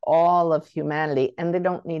not all of humanity, and they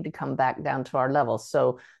don't need to come back down to our level.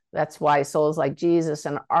 So that's why souls like Jesus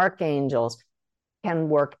and archangels can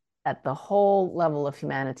work at the whole level of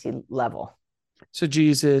humanity level. So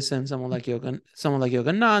Jesus and someone like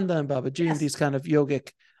Yogananda and Babaji, and these kind of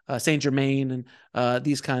yogic, Saint Germain, and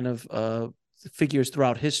these kind of figures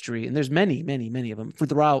throughout history. And there's many, many, many of them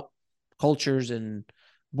throughout cultures and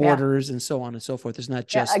borders and so on and so forth. It's not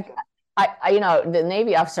just. I you know, the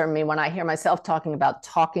Navy officer in me, when I hear myself talking about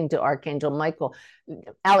talking to Archangel Michael,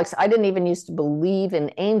 Alex, I didn't even used to believe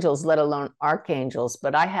in angels, let alone archangels,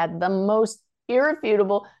 but I had the most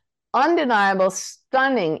irrefutable, undeniable,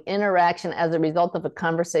 stunning interaction as a result of a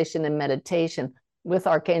conversation and meditation with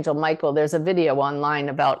Archangel Michael. There's a video online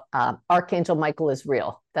about Archangel Michael is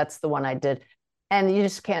real. That's the one I did. And you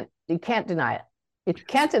just can't deny it. You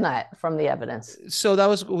can't deny it from the evidence. So that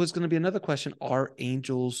was going to be another question. Are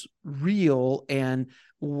angels real? And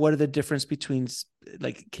what are the difference between,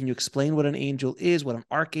 like, can you explain what an angel is, what an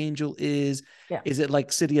archangel is? Yeah. Is it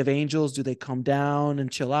like City of Angels? Do they come down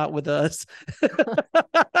and chill out with us?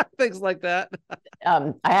 Things like that.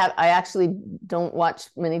 I actually don't watch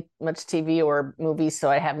much TV or movies, so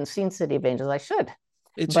I haven't seen City of Angels. I should.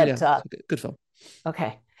 It's a good film.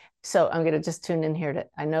 Okay. So I'm going to just tune in here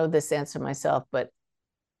I know this answer myself, but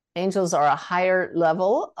angels are a higher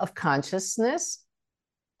level of consciousness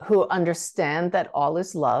who understand that all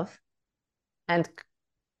is love and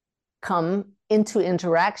come into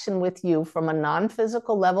interaction with you from a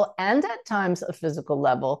non-physical level and at times a physical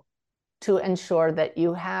level to ensure that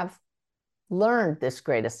you have learned this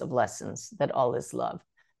greatest of lessons, that all is love.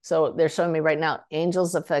 So they're showing me right now,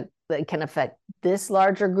 angels can affect this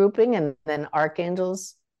larger grouping, and then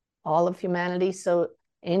archangels, all of humanity. So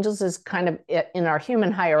angels is kind of in our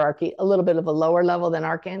human hierarchy, a little bit of a lower level than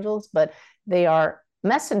archangels, but they are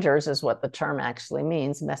messengers is what the term actually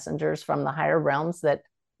means. Messengers from the higher realms that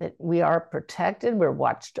we are protected, we're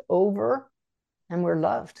watched over, and we're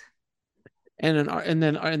loved. And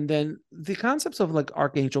then the concepts of like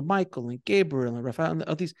Archangel Michael and Gabriel and Raphael,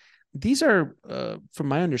 and these are, from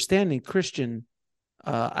my understanding, Christian.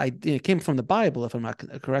 It came from the Bible, if I'm not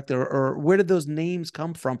correct, or where did those names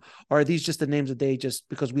come from? Or are these just the names that they just,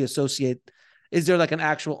 because we associate? Is there like an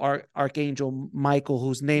actual Archangel Michael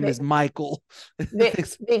whose name is Michael?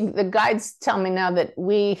 The guides tell me now that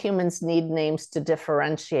we humans need names to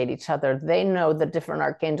differentiate each other. They know the different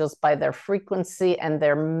archangels by their frequency and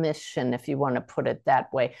their mission, if you want to put it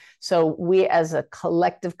that way. So we as a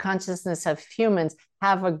collective consciousness of humans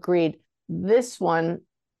have agreed this one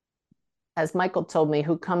as Michael told me,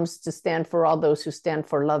 who comes to stand for all those who stand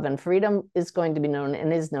for love and freedom is going to be known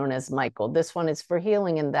and is known as Michael. This one is for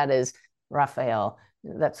healing, and that is Raphael,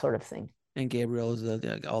 that sort of thing. And Gabriel is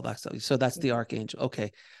all that stuff. So that's the archangel.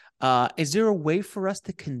 Okay. Is there a way for us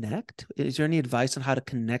to connect? Is there any advice on how to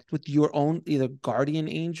connect with your own either guardian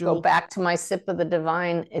angel? Go back to my sip of the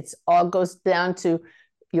divine. It's all goes down to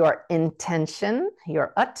your intention,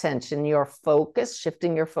 your attention, your focus,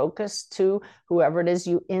 shifting your focus to whoever it is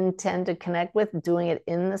you intend to connect with, doing it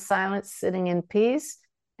in the silence, sitting in peace,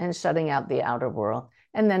 and shutting out the outer world.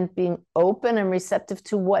 And then being open and receptive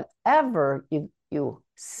to whatever you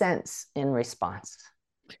sense in response.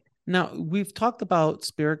 Now, we've talked about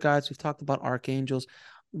spirit guides, we've talked about archangels.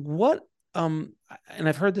 What, and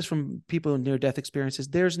I've heard this from people in near-death experiences,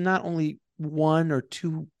 there's not only one or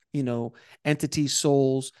two, entities,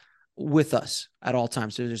 souls with us at all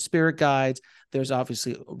times. There's spirit guides, there's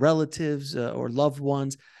obviously relatives or loved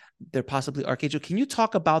ones. They're possibly archangel. Can you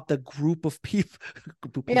talk about the group of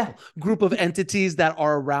group of entities that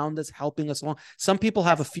are around us, helping us along? Some people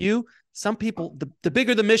have a few. Some people, the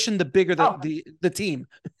bigger the mission, the bigger the team.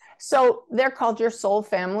 So they're called your soul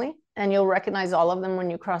family, and you'll recognize all of them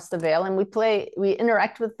when you cross the veil. And we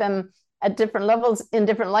interact with them at different levels in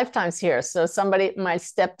different lifetimes here. So my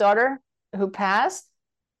stepdaughter who passed,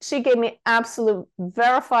 she gave me absolute,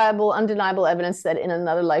 verifiable, undeniable evidence that in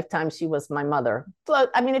another lifetime, she was my mother. So,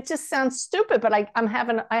 I mean, it just sounds stupid, but I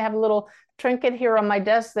have a little trinket here on my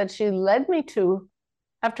desk that she led me to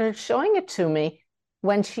after showing it to me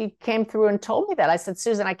when she came through and told me that. I said,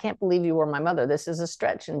 Susan, I can't believe you were my mother. This is a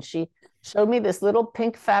stretch. And she showed me this little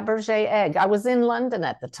pink Fabergé egg. I was in London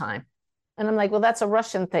at the time. And I'm like, well, that's a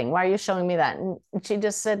Russian thing. Why are you showing me that? And she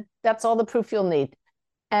just said, that's all the proof you'll need.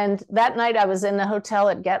 And that night I was in the hotel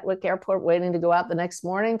at Gatwick Airport waiting to go out the next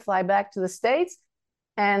morning, fly back to the States.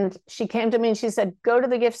 And she came to me and she said, go to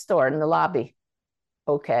the gift store in the lobby.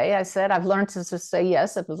 Okay, I said, I've learned to just say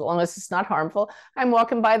yes, as long as it's not harmful. I'm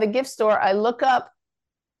walking by the gift store. I look up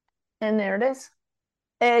and there it is.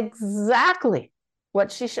 Exactly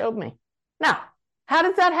what she showed me. Now, how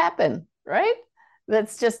did that happen, right?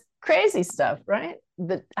 That's just crazy stuff, right?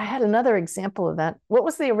 I had another example of that. What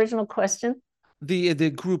was the original question? The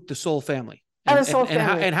group, the soul family. The soul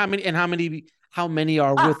family. And how many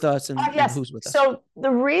are with us and who's with us? So the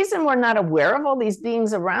reason we're not aware of all these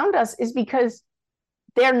beings around us is because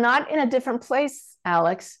they're not in a different place,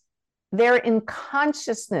 Alex. They're in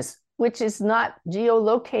consciousness, which is not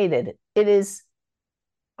geolocated. It is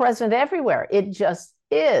present everywhere. It just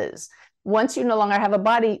is. Once you no longer have a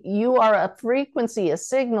body, you are a frequency, a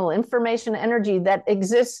signal, information, energy that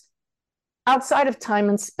exists outside of time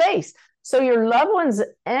and space. So your loved one's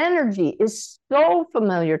energy is so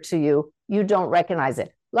familiar to you, you don't recognize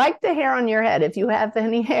it. Like the hair on your head. If you have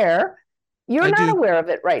any hair, you're not aware of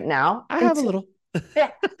it right now. I have a little.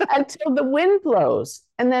 Until the wind blows.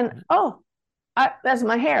 And then, that's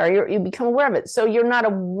my hair. You become aware of it. So you're not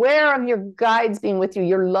aware of your guides being with you,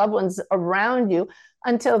 your loved ones around you,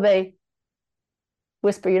 until they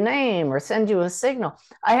whisper your name or send you a signal.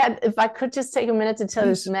 If I could just take a minute to tell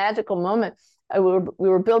this magical moment. We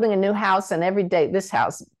were building a new house, and every day, this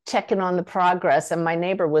house, checking on the progress, and my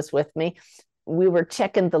neighbor was with me. We were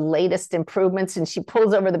checking the latest improvements, and she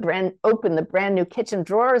pulls over the brand new kitchen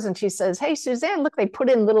drawers, and she says, hey, Suzanne, look, they put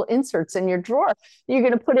in little inserts in your drawer. You're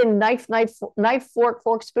going to put in knife,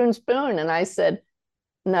 fork, spoon, spoon. And I said,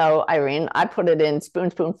 no, Irene, I put it in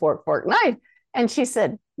spoon, fork, knife. And she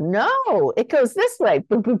said, no, it goes this way.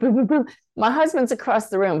 Boom, boom, boom, boom, boom. My husband's across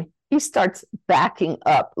the room. He starts backing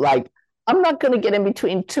up like, I'm not going to get in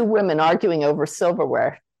between two women arguing over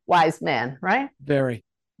silverware. Wise man, right? Very.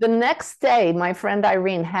 The next day, my friend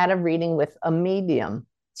Irene had a reading with a medium.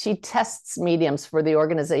 She tests mediums for the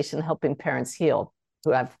organization Helping Parents Heal,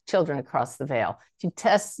 who have children across the veil. She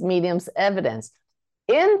tests mediums' evidence.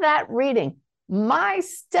 In that reading, my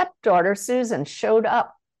stepdaughter, Susan, showed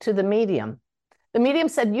up to the medium. The medium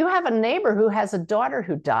said, you have a neighbor who has a daughter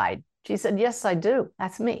who died. She said, yes, I do.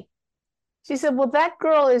 That's me. She said, well, that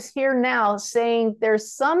girl is here now saying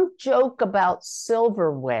there's some joke about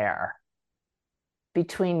silverware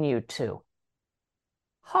between you two.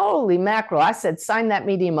 Holy mackerel. I said, sign that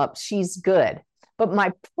medium up. She's good. But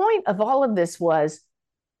my point of all of this was,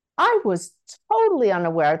 I was totally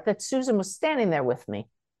unaware that Susan was standing there with me.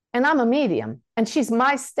 And I'm a medium, and she's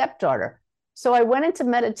my stepdaughter. So I went into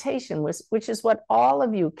meditation, which is what all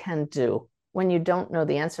of you can do when you don't know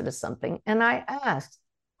the answer to something. And I asked,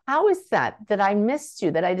 how is that I missed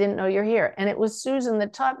you, that I didn't know you're here? And it was Susan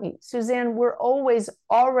that taught me, Suzanne, we're always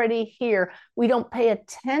already here. We don't pay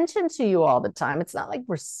attention to you all the time. It's not like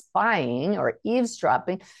we're spying or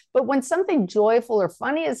eavesdropping, but when something joyful or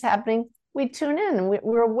funny is happening, we tune in and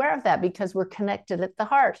we're aware of that because we're connected at the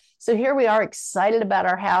heart. So here we are, excited about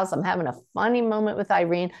our house. I'm having a funny moment with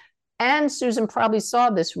Irene. And Susan probably saw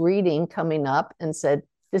this reading coming up and said,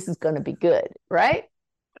 this is going to be good, right?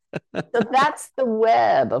 So that's the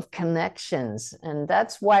web of connections. And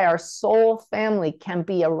that's why our soul family can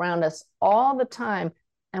be around us all the time.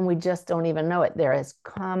 And we just don't even know it. They're as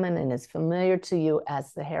common and as familiar to you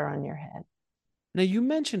as the hair on your head. Now, you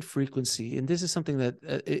mentioned frequency, and this is something that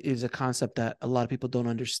is a concept that a lot of people don't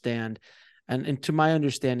understand. And to my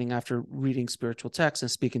understanding, after reading spiritual texts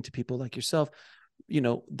and speaking to people like yourself,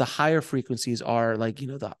 the higher frequencies are like,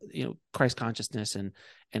 Christ consciousness and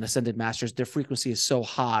ascended masters, their frequency is so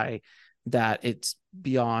high that it's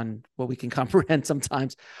beyond what we can comprehend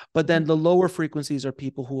sometimes. But then the lower frequencies are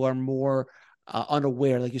people who are more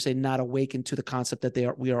unaware, like you say, not awakened to the concept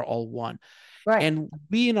that we are all one. Right. And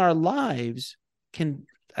we in our lives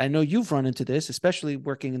I know you've run into this, especially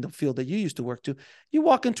working in the field that you used to work to. You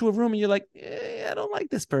walk into a room and you're like, I don't like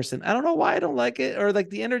this person. I don't know why I don't like it. Or like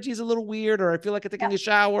the energy is a little weird, or I feel like I'm taking a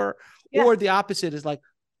shower. Yeah. Or the opposite is like,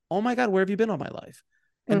 oh my God, where have you been all my life?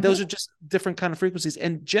 And those are just different kind of frequencies.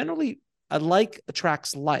 And generally, a like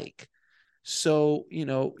attracts like. So,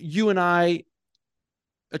 you and I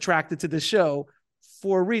attracted to this show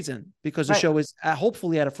for a reason, because the show is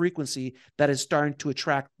hopefully at a frequency that is starting to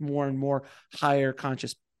attract more and more higher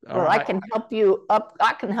conscious. Well, I can help you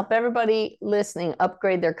I can help everybody listening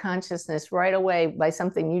upgrade their consciousness right away by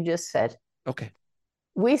something you just said. Okay.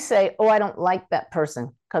 We say, oh, I don't like that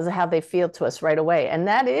person because of how they feel to us right away. And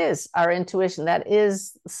that is our intuition. That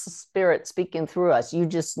is spirit speaking through us. You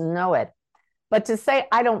just know it. But to say,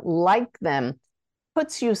 I don't like them,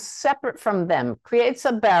 puts you separate from them, creates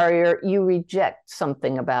a barrier, you reject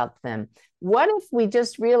something about them. What if we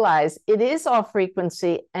just realize it is all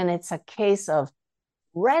frequency and it's a case of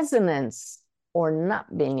resonance or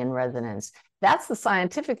not being in resonance? That's the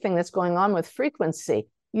scientific thing that's going on with frequency.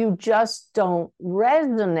 You just don't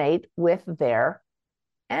resonate with their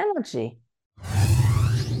energy.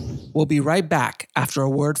 We'll be right back after a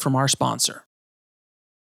word from our sponsor.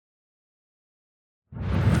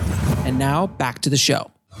 And now back to the show.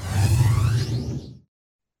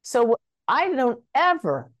 So I don't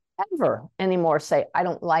ever anymore say, I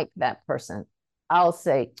don't like that person. I'll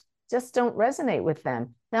say, just don't resonate with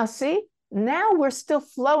them. Now, see, now we're still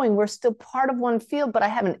flowing. We're still part of one field, but I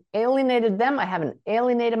haven't alienated them. I haven't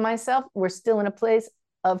alienated myself. We're still in a place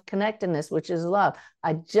of connectedness, which is love.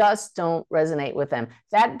 I just don't resonate with them.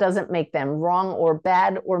 That doesn't make them wrong or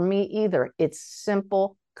bad or me either. It's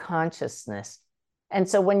simple consciousness. And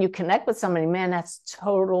so when you connect with somebody, man, that's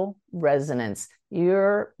total resonance.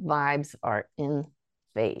 Your vibes are in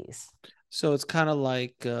phase. So it's kind of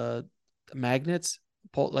like magnets.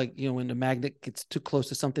 Like, when the magnet gets too close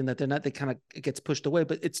to something that they're not, it gets pushed away,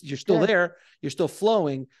 but you're still there, you're still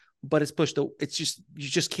flowing, but it's pushed. You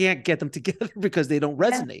just can't get them together because they don't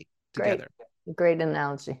resonate together. Great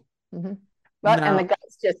analogy. Mm-hmm. And the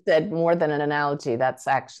guys just said more than an analogy. That's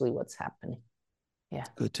actually what's happening. Yeah.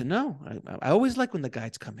 Good to know. I always like when the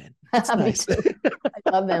guides come in. It's nice. I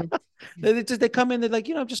love them. They come in, they're like,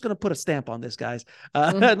 I'm just going to put a stamp on this, guys.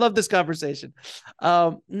 I love this conversation.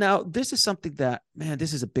 Now, this is something that, man,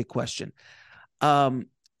 this is a big question. Do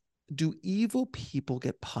evil people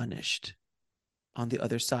get punished on the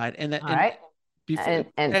other side? And all right.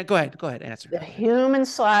 Go ahead, answer. The human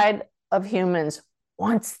side of humans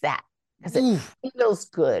wants that because it feels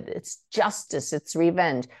good. It's justice. It's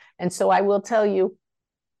revenge. And so I will tell you,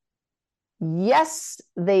 yes,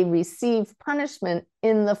 they receive punishment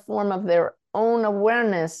in the form of their own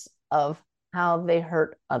awareness of how they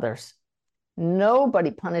hurt others. Nobody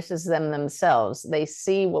punishes them themselves. They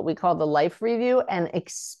see what we call the life review and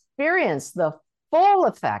experience the full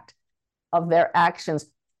effect of their actions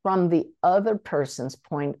from the other person's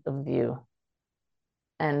point of view.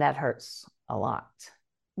 And that hurts a lot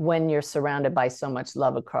when you're surrounded by so much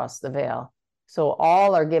love across the veil. So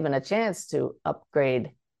all are given a chance to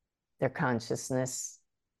upgrade their consciousness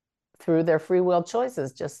through their free will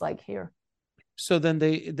choices, just like here. So then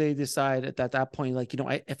they decide at that point, like,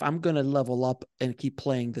 if I'm going to level up and keep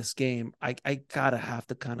playing this game, I gotta have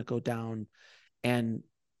to kind of go down and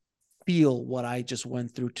feel what I just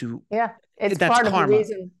went through to. Yeah. It's part of the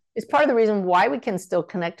reason. It's part of the reason why we can still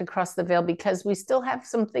connect across the veil, because we still have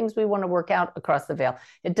some things we want to work out across the veil.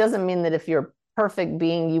 It doesn't mean that if you're a perfect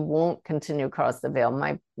being, you won't continue across the veil.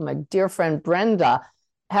 My dear friend Brenda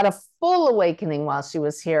had a full awakening while she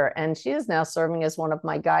was here, and she is now serving as one of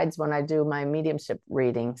my guides when I do my mediumship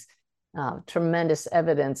readings. Tremendous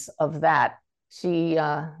evidence of that. She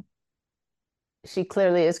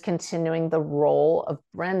clearly is continuing the role of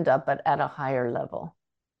Brenda, but at a higher level.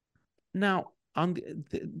 Now,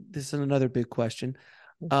 this is another big question.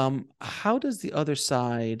 How does the other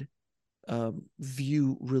side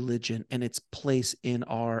view religion and its place in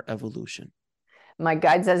our evolution? My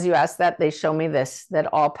guides, as you asked that, they show me this,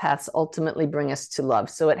 that all paths ultimately bring us to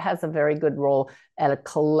love. So it has a very good role at a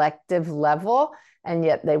collective level, and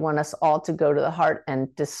yet they want us all to go to the heart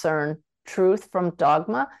and discern truth from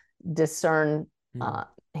dogma, discern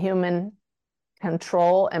human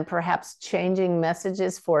control and perhaps changing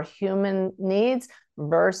messages for human needs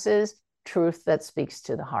versus truth that speaks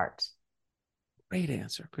to the heart. Great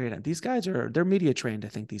answer. Great answer. These guys they're media trained. I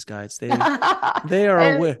think these guys, they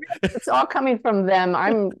are aware. It's all coming from them.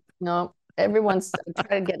 Everyone's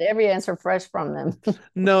trying to get every answer fresh from them.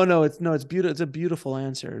 No, it's beautiful. It's a beautiful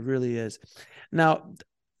answer. It really is. Now,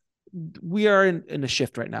 we are in a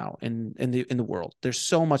shift right now in the world. There's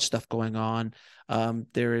so much stuff going on.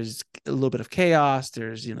 There is a little bit of chaos.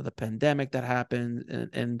 There's, the pandemic that happened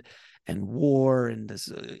and war and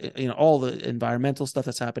this, all the environmental stuff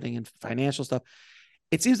that's happening and financial stuff.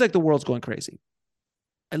 It seems like the world's going crazy.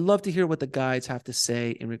 I'd love to hear what the guides have to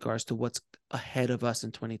say in regards to what's ahead of us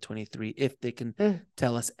in 2023, if they can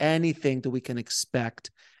tell us anything that we can expect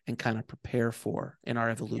and kind of prepare for in our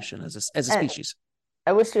evolution as a species.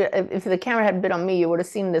 I wish if the camera had been on me, you would have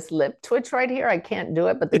seen this lip twitch right here. I can't do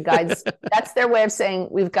it, but the guides, that's their way of saying,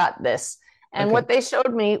 we've got this. And what they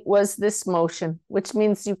showed me was this motion, which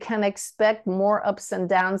means you can expect more ups and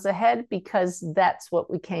downs ahead, because that's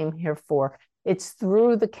what we came here for. It's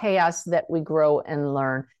through the chaos that we grow and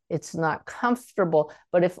learn. It's not comfortable,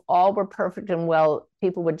 but if all were perfect and well,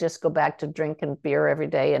 people would just go back to drinking beer every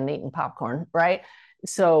day and eating popcorn, right?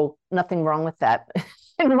 So nothing wrong with that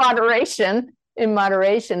in moderation,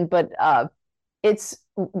 but it's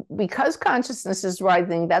because consciousness is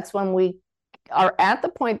rising. That's when we are at the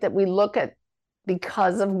point that we look at,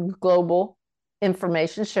 because of global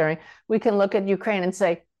information sharing, we can look at Ukraine and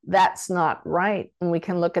say, that's not right. And we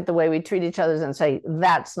can look at the way we treat each other and say,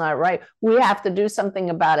 that's not right. We have to do something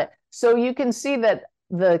about it. So you can see that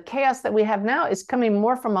the chaos that we have now is coming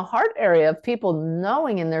more from a heart area of people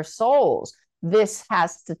knowing in their souls, this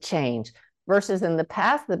has to change, versus in the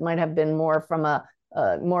past that might have been more from a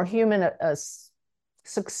more human, a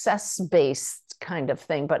success-based kind of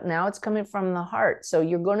thing. But now it's coming from the heart. So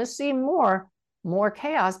you're going to see more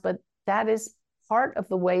chaos, but that is part of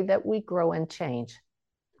the way that we grow and change.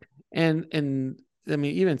 And I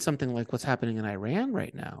mean, even something like what's happening in Iran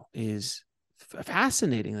right now is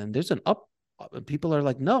fascinating. And there's people are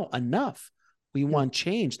like, no, enough. We want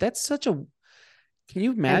change. That's such a, can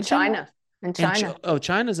you imagine? And China.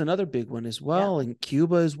 China's another big one as well. And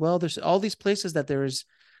Cuba as well. There's all these places that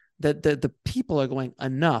that the people are going,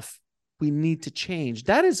 enough. We need to change.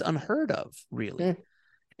 That is unheard of, really.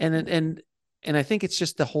 And I think it's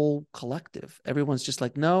just the whole collective. Everyone's just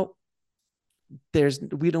like, no,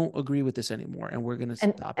 we don't agree with this anymore, and we're going to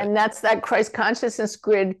stop it. And that's that Christ consciousness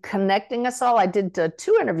grid connecting us all. I did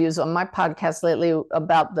 2 interviews on my podcast lately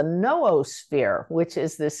about the noosphere, which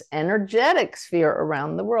is this energetic sphere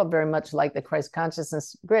around the world, very much like the Christ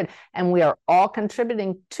consciousness grid. And we are all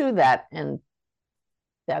contributing to that. And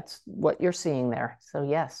that's what you're seeing there. So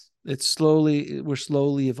yes. We're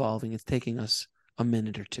slowly evolving. It's taking us a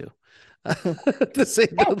minute or two. Well,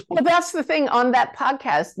 that's the thing. On that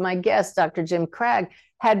podcast, my guest, Dr. Jim Cragg,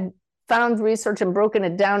 had found research and broken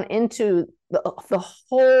it down into the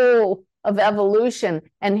whole of evolution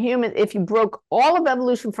and human. If you broke all of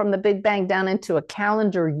evolution from the Big Bang down into a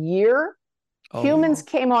calendar year, humans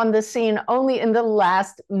came on the scene only in the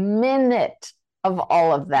last minute of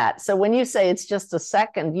all of that. So when you say it's just a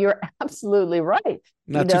second, you're absolutely right.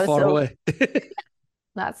 Not too far away.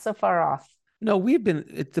 Not so far off. No,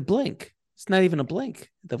 it's a blink. It's not even a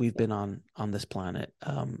blink that we've been on this planet.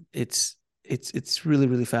 It's really,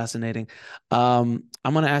 really fascinating. I'm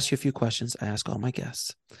going to ask you a few questions. I ask all my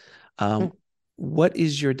guests. What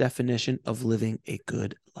is your definition of living a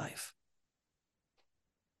good life?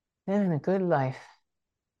 Living a good life.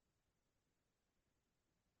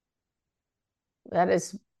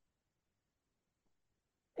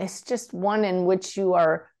 It's just one in which you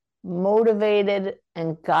are motivated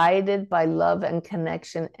and guided by love and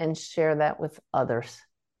connection, and share that with others.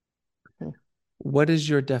 What is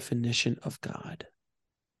your definition of God?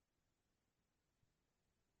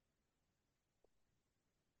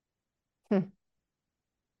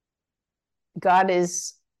 God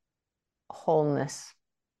is wholeness.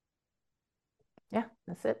 Yeah,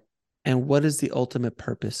 that's it. And what is the ultimate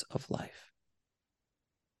purpose of life?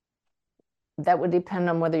 That would depend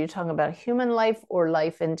on whether you're talking about human life or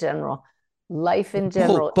life in general. Life in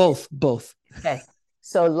general. Both. Okay.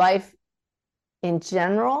 So life in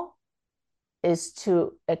general is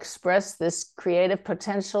to express this creative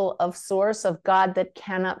potential of source of God that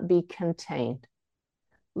cannot be contained.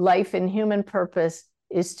 Life in human purpose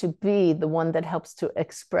is to be the one that helps to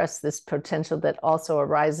express this potential that also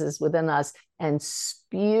arises within us and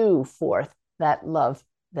spew forth that love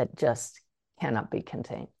that just cannot be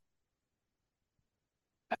contained.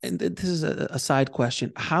 And this is a side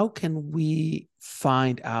question. How can we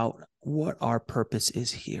find out what our purpose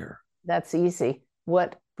is here? That's easy.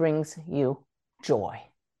 What brings you joy?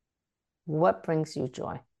 What brings you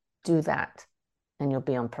joy? Do that, and you'll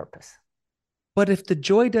be on purpose. But if the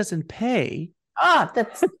joy doesn't pay...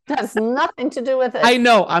 that has nothing to do with it. I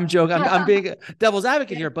know, I'm joking. I'm being a devil's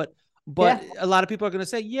advocate here, but a lot of people are going to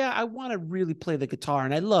say, yeah, I want to really play the guitar,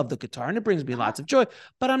 and I love the guitar, and it brings me lots of joy,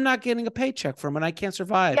 but I'm not getting a paycheck from it. I can't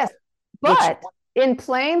survive. Yes, but in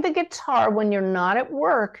playing the guitar when you're not at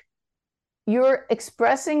work, you're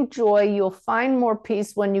expressing joy. You'll find more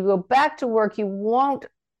peace. When you go back to work, you won't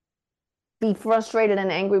be frustrated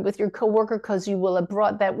and angry with your coworker because you will have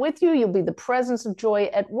brought that with you. You'll be the presence of joy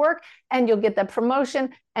at work, and you'll get that promotion,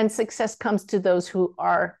 and success comes to those who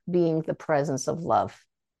are being the presence of love.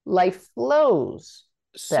 Life flows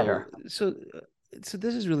better. So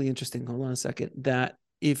this is really interesting. Hold on a second. That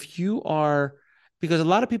if you are, because a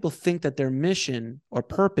lot of people think that their mission or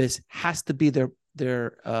purpose has to be their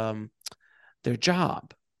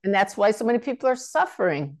job. And that's why so many people are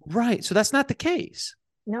suffering. Right. So that's not the case.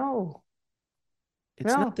 No.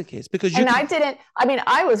 It's not the case, because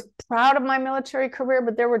I was proud of my military career,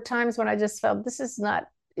 but there were times when I just felt this is not,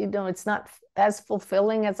 it's not as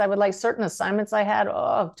fulfilling as I would like. Certain assignments I had,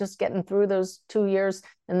 just getting through those 2 years,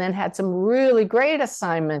 and then had some really great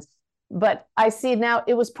assignments. But I see now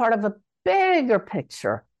it was part of a bigger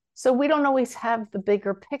picture. So we don't always have the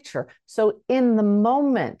bigger picture. So in the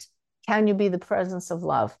moment, can you be the presence of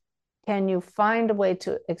love? Can you find a way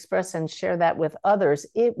to express and share that with others?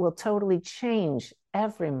 It will totally change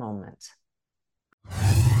every moment.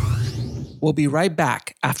 We'll be right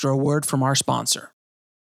back after a word from our sponsor.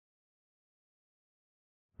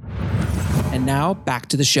 And now back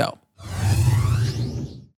to the show.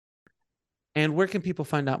 And where can people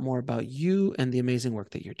find out more about you and the amazing work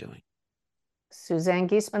that you're doing?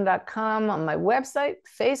 SuzanneGiesman.com on my website,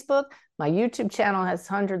 Facebook. My YouTube channel has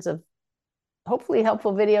hundreds of hopefully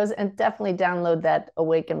helpful videos, and definitely download that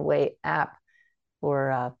Awaken Way app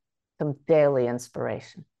for some daily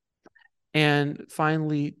inspiration. And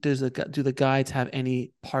finally, do the guides have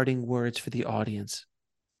any parting words for the audience?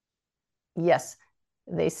 Yes.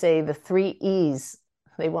 They say the 3 E's.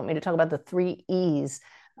 They want me to talk about the 3 E's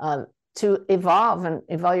to evolve and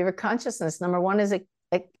evolve your consciousness. Number 1 is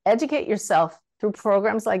educate yourself through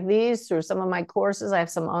programs like these, through some of my courses. I have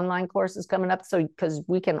some online courses coming up, so because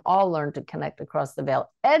we can all learn to connect across the veil.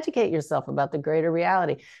 Educate yourself about the greater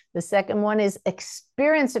reality. The second one is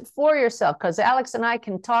experience it for yourself, because Alex and I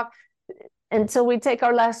can talk until we take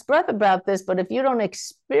our last breath about this, but if you don't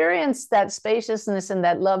experience that spaciousness and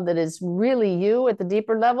that love that is really you at the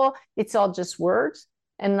deeper level, it's all just words.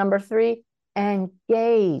 And number 3,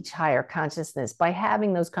 engage higher consciousness by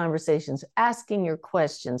having those conversations, asking your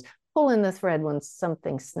questions, pulling the thread when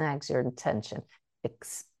something snags your attention.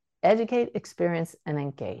 Educate, experience, and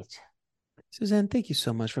engage. Suzanne, thank you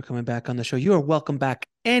so much for coming back on the show. You are welcome back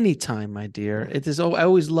anytime, my dear. I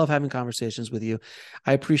always love having conversations with you.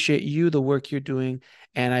 I appreciate you, the work you're doing,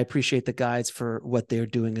 and I appreciate the guides for what they're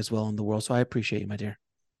doing as well in the world. So I appreciate you, my dear.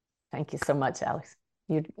 Thank you so much, Alex.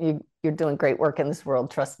 You're doing great work in this world.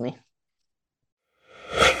 Trust me.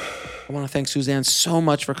 I want to thank Suzanne so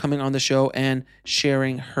much for coming on the show and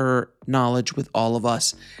sharing her knowledge with all of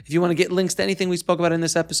us. If you want to get links to anything we spoke about in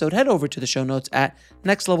this episode, head over to the show notes at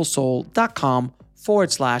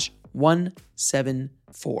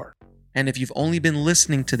nextlevelsoul.com/174. And if you've only been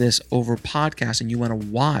listening to this over podcast and you want to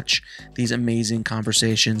watch these amazing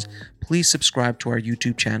conversations, please subscribe to our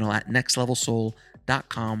YouTube channel at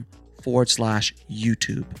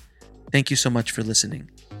nextlevelsoul.com/YouTube. Thank you so much for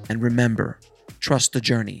listening. And remember, trust the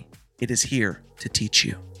journey. It is here to teach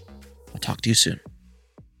you. I'll talk to you soon.